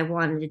that I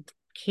wanted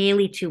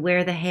Kaylee to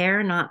wear the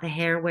hair, not the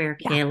hair wear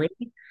Kaylee.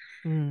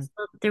 So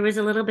there was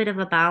a little bit of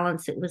a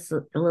balance. It was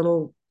a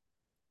little.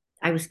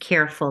 I was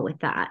careful with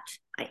that.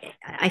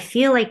 I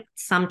feel like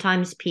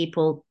sometimes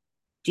people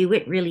do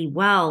it really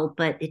well,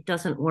 but it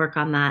doesn't work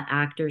on that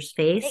actor's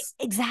face.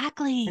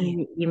 Exactly.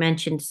 And you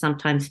mentioned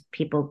sometimes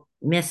people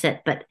miss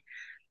it, but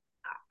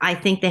I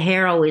think the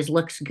hair always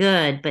looks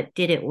good, but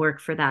did it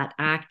work for that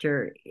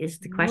actor is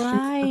the question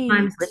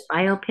sometimes with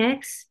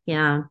biopics.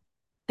 Yeah.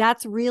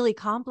 That's really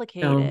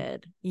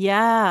complicated.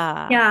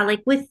 Yeah. Yeah,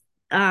 like with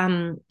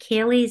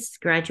Kaylee's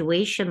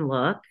graduation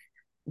look,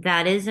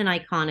 that is an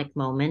iconic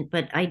moment,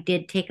 but I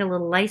did take a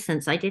little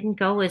license. I didn't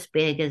go as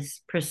big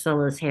as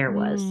Priscilla's hair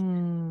was.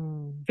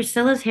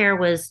 Priscilla's hair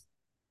was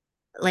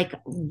like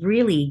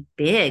really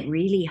big,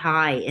 really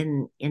high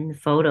in the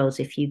photos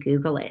if you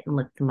Google it and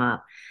look them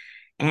up.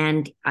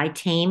 And I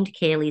tamed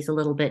Kaylee's a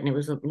little bit, and it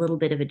was a little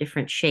bit of a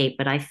different shape,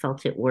 but I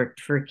felt it worked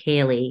for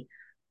Kaylee.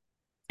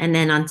 And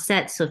then on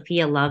set,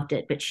 Sophia loved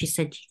it, but she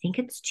said, "Do you think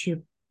it's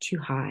too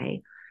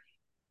high?"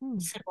 I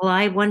said, "Well,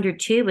 I wondered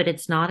too, but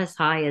it's not as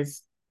high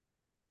as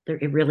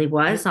it really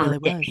was on the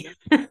day."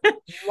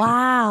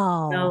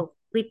 Wow. So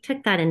we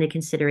took that into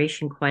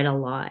consideration quite a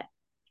lot.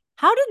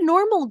 How did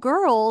normal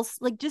girls,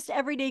 like just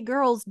everyday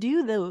girls,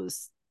 do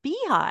those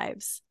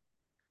beehives?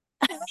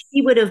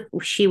 She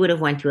would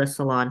have went to a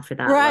salon for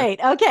that. Right.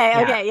 Look. Okay.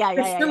 Yeah. Okay. Yeah.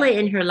 Priscilla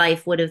in her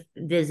life would have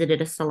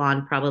visited a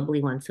salon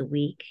probably once a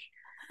week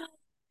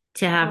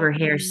to have her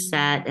hair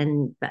set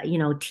and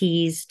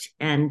teased,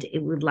 and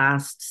it would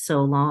last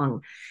so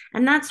long.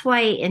 And that's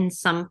why in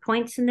some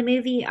points in the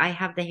movie I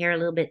have the hair a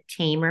little bit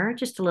tamer,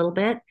 just a little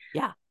bit.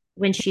 Yeah.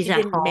 When she's she at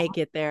didn't home. make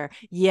it there.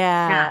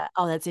 Yeah.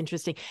 Oh, that's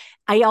interesting.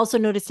 I also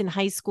noticed in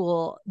high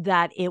school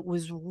that it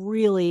was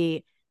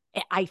really,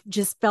 I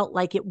just felt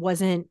like it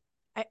wasn't,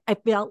 I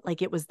felt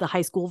like it was the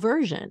high school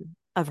version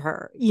of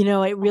her.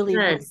 It really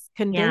was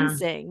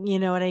convincing. You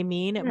know what I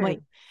mean?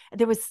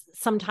 There was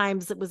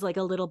sometimes it was like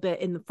a little bit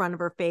in the front of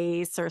her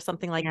face or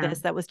something like this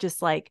that was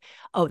just like,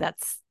 oh,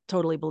 that's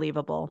totally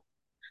believable.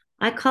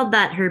 I called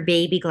that her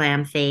baby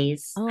glam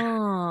phase.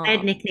 Oh. I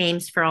had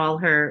nicknames for all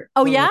her.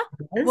 Oh yeah.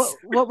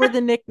 What were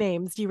the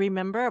nicknames? Do you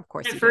remember? Of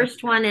course. The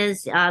first one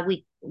is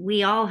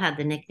we all had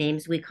the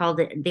nicknames. We called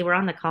it. They were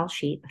on the call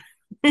sheet.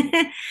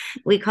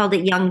 We called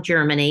it Young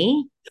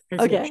Germany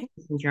because it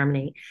was in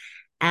Germany.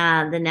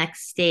 The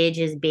next stage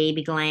is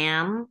baby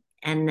glam,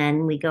 and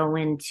then we go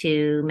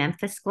into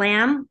Memphis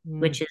glam,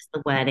 which is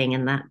the wedding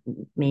and that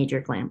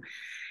major glam.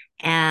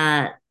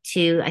 I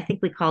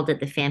think we called it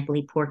the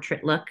family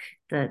portrait look,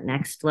 the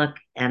next look,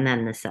 and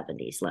then the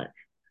 70s look.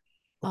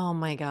 Oh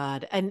my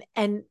God. And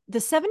the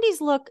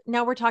 70s look,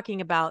 now we're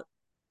talking about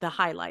the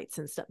highlights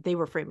and stuff. They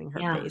were framing her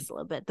face a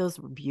little bit. Those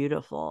were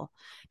beautiful.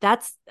 I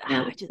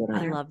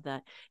love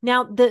that.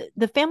 Now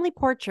the family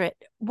portrait,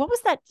 what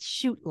was that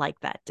shoot like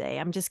that day?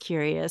 I'm just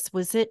curious.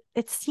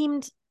 It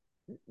seemed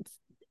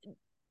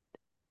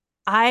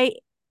that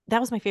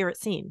was my favorite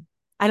scene.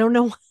 I don't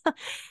know.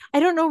 I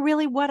don't know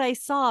really what I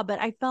saw,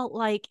 but I felt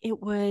like it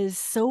was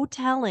so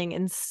telling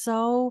and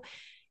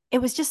it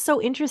was just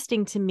so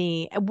interesting to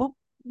me.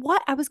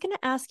 What I was going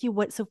to ask you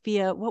what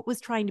was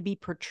trying to be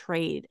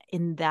portrayed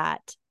in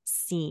that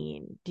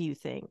scene, do you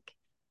think?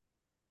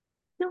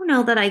 I don't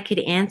know that I could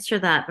answer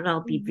that, but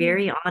I'll be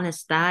very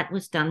honest. That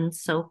was done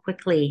so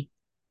quickly.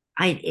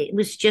 It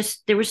was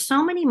just, there were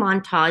so many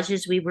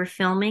montages we were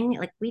filming.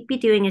 Like we'd be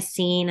doing a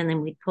scene and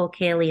then we'd pull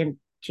Kaylee and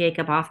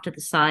Jacob off to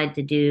the side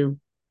to do,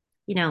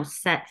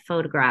 set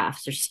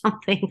photographs or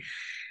something.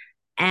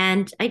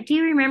 And I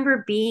do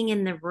remember being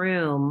in the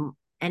room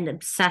and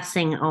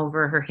obsessing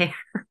over her hair.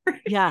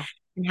 Yeah.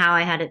 And how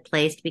I had it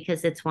placed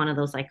because it's one of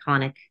those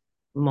iconic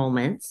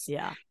moments.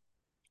 Yeah.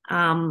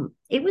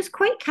 It was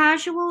quite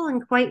casual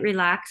and quite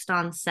relaxed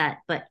on set,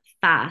 but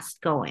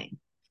fast going.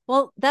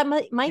 Well, that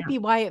might be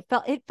why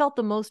it felt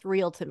the most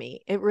real to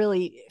me. It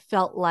really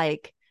felt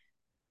like,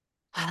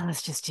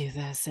 let's just do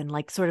this, and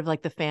like sort of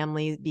like the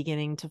family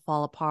beginning to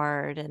fall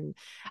apart. And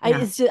I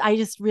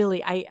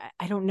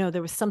don't know.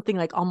 There was something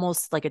like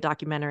almost like a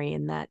documentary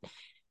in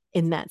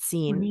that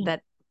scene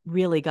that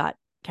really got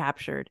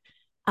captured.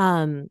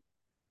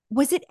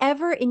 Was it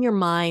ever in your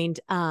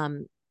mind,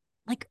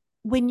 like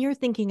when you're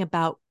thinking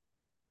about,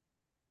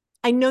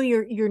 I know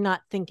you're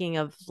not thinking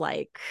of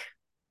like,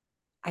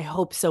 I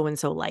hope so and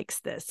so likes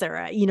this, or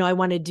I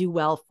want to do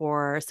well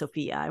for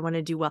Sophia. I want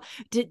to do well.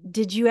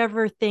 Did you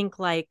ever think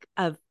like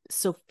of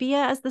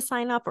Sophia as the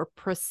sign off or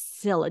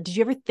Priscilla? Did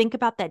you ever think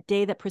about that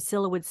day that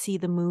Priscilla would see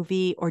the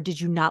movie, or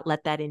did you not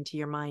let that into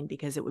your mind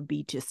because it would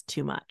be just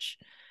too much?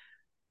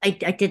 I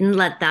didn't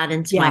let that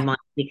into my mind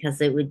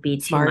because it would be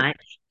too Smart.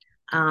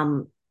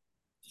 much.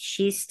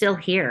 She's still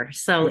here.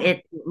 So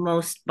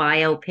most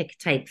biopic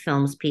type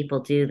films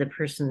people do, the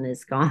person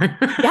is gone.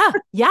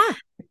 Yeah.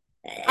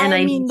 And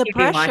I mean, the be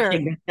pressure.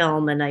 watching the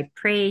film, and I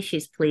pray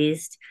she's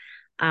pleased.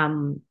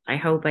 I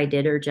hope I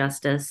did her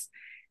justice.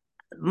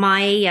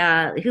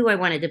 My who I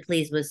wanted to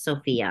please was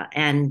Sophia,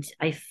 and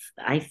I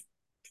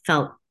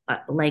felt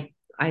like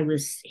I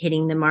was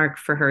hitting the mark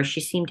for her.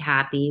 She seemed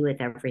happy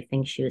with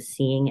everything she was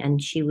seeing,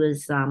 and she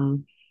was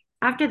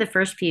after the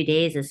first few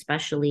days,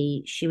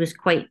 especially, she was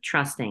quite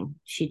trusting.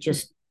 She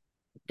just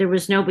there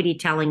was nobody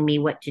telling me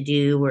what to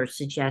do or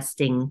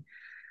suggesting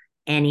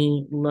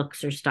any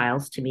looks or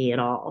styles to me at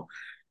all.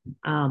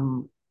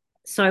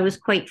 So I was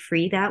quite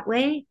free that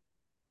way.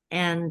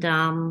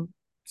 And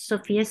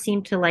Sophia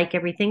seemed to like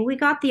everything. We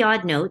got the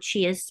odd note.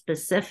 She is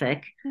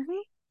specific.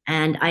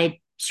 And I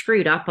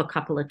screwed up a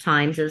couple of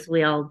times, as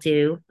we all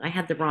do. I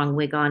had the wrong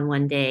wig on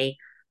one day.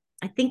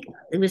 I think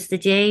it was the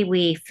day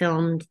we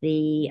filmed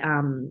the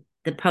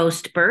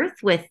post birth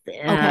with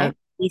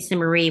Lisa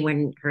Marie,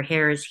 when her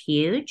hair is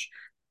huge.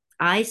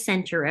 I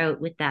sent her out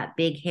with that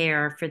big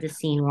hair for the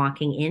scene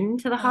walking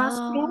into the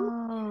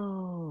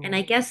hospital. And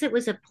I guess it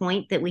was a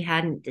point that we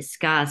hadn't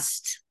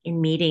discussed in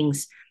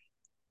meetings.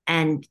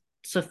 And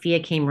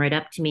Sophia came right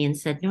up to me and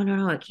said,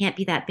 no, it can't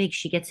be that big.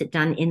 She gets it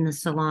done in the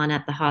salon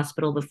at the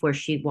hospital before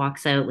she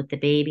walks out with the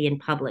baby in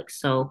public.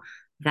 So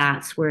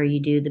that's where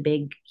you do the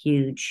big,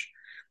 huge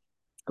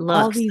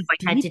look. So I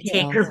had to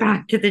take her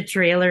back to the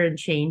trailer and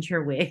change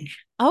her wig.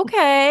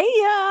 Okay.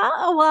 Yeah.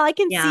 Well, I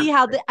can see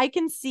how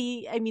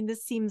I mean,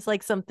 this seems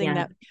like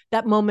something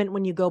that moment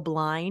when you go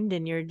blind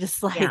and you're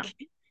just like,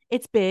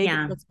 it's big.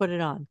 Let's put it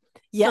on.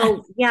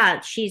 So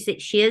she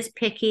is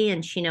picky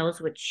and she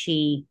knows what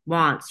she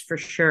wants for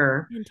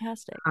sure.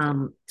 Fantastic.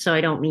 So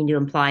I don't mean to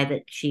imply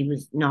that she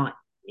was not,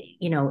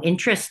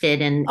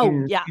 interested in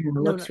the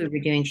looks we were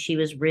doing. She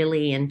was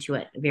really into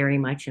it, very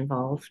much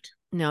involved.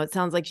 No, it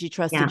sounds like she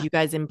trusted you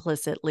guys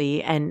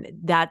implicitly, and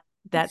that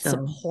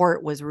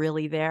support was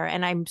really there.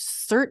 And I'm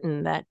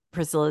certain that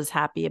Priscilla's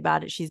happy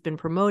about it. She's been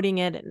promoting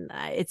it, and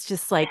it's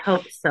just like, I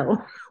hope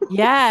so.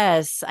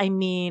 Yes. I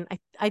mean,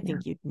 I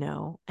think you'd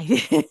know. I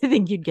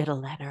think you'd get a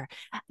letter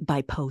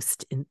by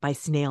post and by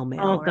snail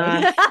mail. Oh,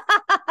 right?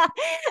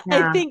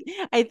 gosh.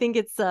 I think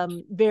it's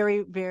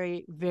very,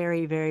 very,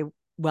 very, very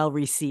well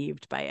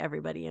received by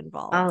everybody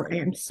involved. Oh,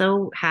 I'm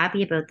so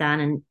happy about that.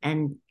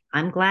 And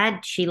I'm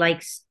glad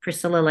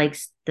Priscilla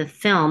likes the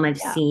film. I've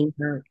seen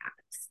her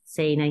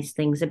say nice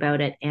things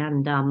about it.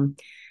 And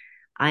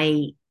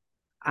I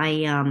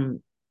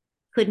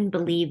couldn't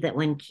believe that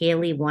when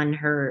Kaylee won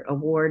her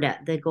award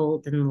at the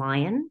Golden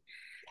Lion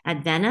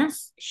at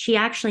Venice, she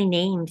actually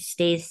named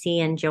Stacey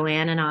and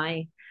Joanne and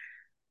I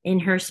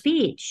in her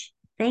speech.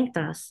 Thanked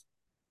us.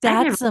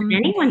 That's I've never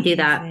had anyone do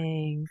that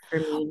amazing. for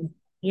me.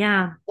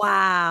 Yeah.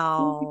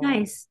 Wow.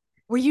 Nice.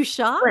 Were you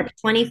shocked? At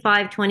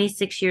 25,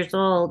 26 years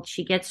old,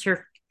 she gets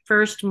her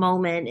first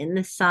moment in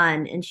the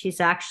sun, and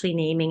she's actually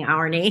naming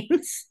our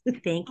names,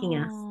 thanking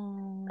us.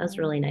 That was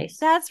really nice.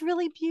 That's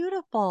really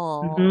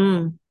beautiful.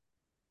 Mm-hmm.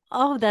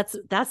 Oh, that's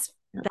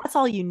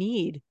all you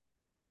need.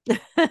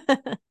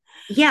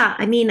 Yeah,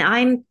 I mean,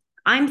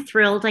 I'm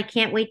thrilled. I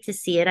can't wait to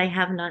see it. I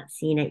have not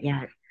seen it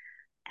yet.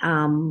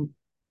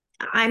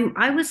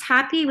 I was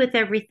happy with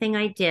everything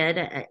I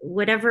did.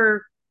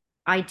 Whatever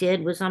I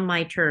did was on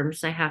my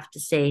terms, I have to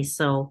say.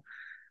 So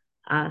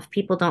if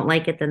people don't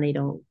like it, then they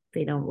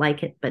don't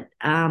like it. But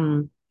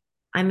I'm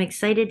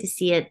excited to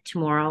see it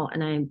tomorrow,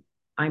 and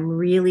I'm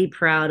really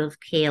proud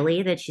of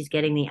Kaylee that she's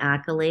getting the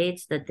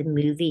accolades that the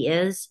movie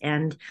is,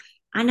 and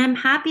I'm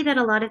happy that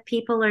a lot of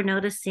people are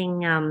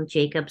noticing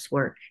Jacob's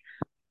work.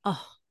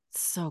 Oh,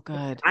 so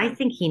good. I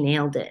think he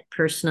nailed it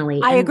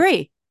personally. I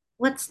agree.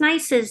 What's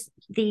nice is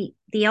the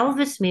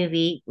Elvis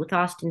movie with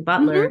Austin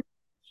Butler. Mm-hmm.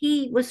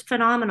 He was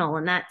phenomenal,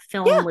 and that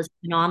film was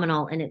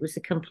phenomenal, and it was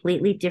a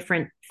completely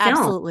different film.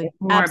 Absolutely.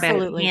 More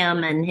about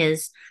him and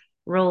his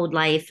road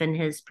life and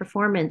his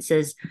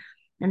performances.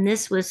 And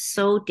this was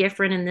so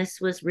different, and this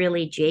was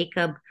really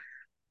Jacob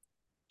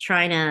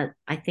trying to,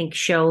 I think,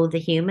 show the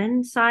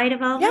human side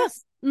of Elvis.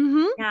 Yes.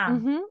 Mm-hmm. Yeah.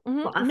 Mm-hmm.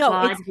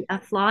 Mm-hmm. A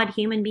flawed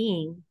human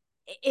being.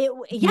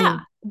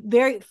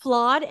 Very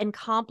flawed and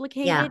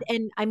complicated.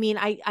 And I mean,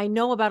 I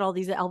know about all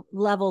these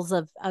levels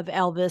of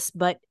Elvis,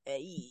 but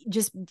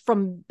just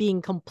from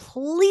being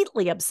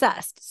completely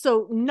obsessed.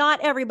 So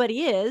not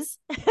everybody is.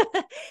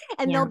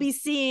 And they'll be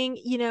seeing,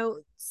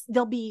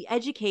 they'll be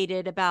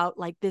educated about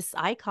like this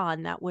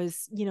icon that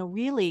was,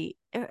 really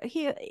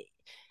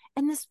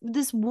and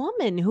this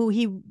woman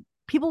who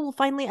people will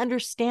finally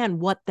understand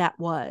what that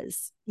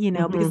was,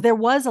 because there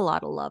was a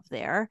lot of love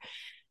there.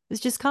 was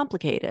just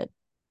complicated.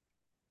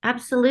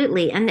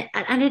 Absolutely. And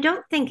I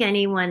don't think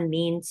anyone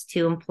means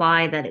to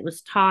imply that it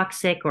was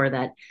toxic or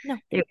that No.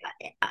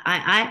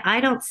 I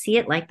don't see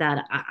it like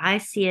that. I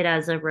see it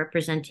as a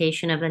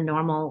representation of a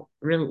normal,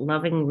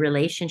 loving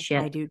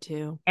relationship. I do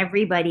too.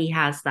 Everybody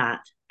has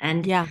that.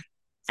 And yeah.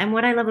 And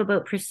what I love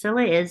about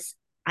Priscilla is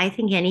I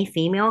think any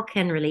female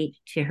can relate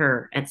to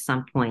her at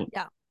some point.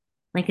 Yeah.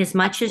 Like as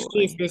much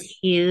Absolutely. as she's this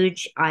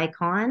huge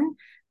icon,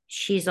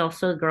 she's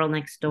also a girl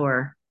next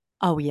door.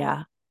 Oh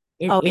yeah.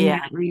 In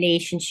that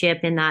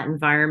relationship, in that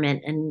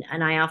environment. And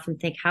I often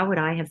think, how would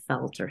I have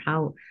felt or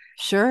how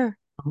Sure.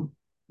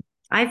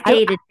 I've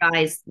dated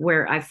guys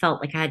where I felt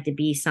like I had to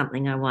be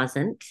something I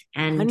wasn't.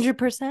 And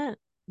 100%.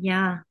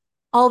 yeah.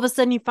 All of a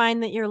sudden you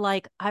find that you're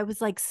like, I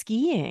was like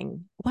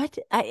skiing. What?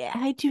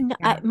 I do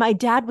not. My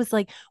dad was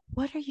like,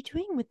 what are you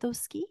doing with those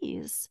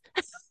skis?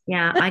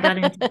 Yeah. I got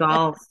into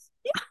golf.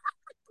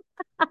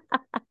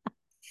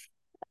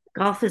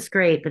 Golf is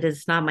great, but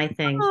it's not my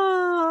thing.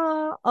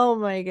 Oh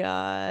my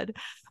God.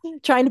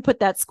 Trying to put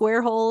that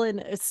square hole in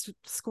a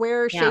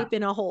square shape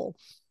in a hole.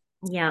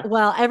 Yeah.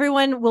 Well,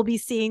 everyone will be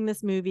seeing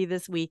this movie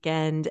this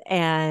weekend,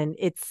 and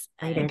it's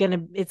gonna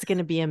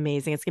be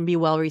amazing. It's gonna be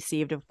well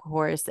received, of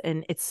course,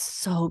 and it's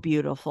so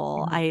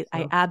beautiful. I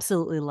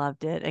absolutely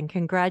loved it, and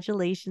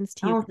congratulations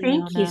to you. Oh,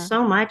 thank you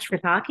so much for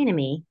talking to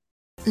me.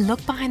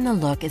 Look Behind the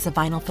Look is a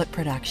Vinyl Foot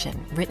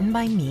production, written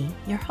by me,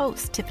 your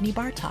host, Tiffany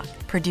Bartok,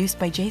 produced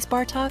by Jace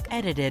Bartok,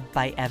 edited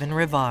by Evan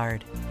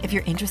Rivard. If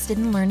you're interested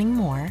in learning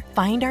more,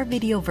 find our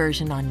video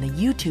version on the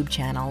YouTube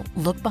channel,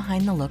 Look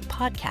Behind the Look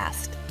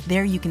Podcast.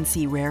 There you can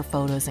see rare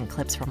photos and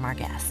clips from our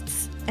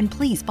guests. And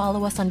please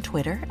follow us on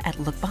Twitter at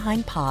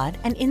LookBehindPod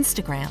and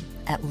Instagram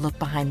at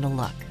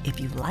LookBehindTheLook. If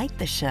you like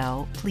the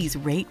show, please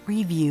rate,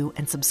 review,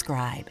 and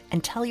subscribe.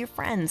 And tell your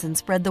friends and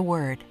spread the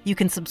word. You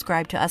can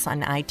subscribe to us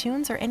on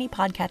iTunes or any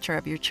podcatcher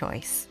of your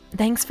choice.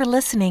 Thanks for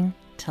listening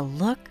to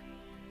Look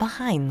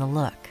Behind the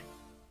Look.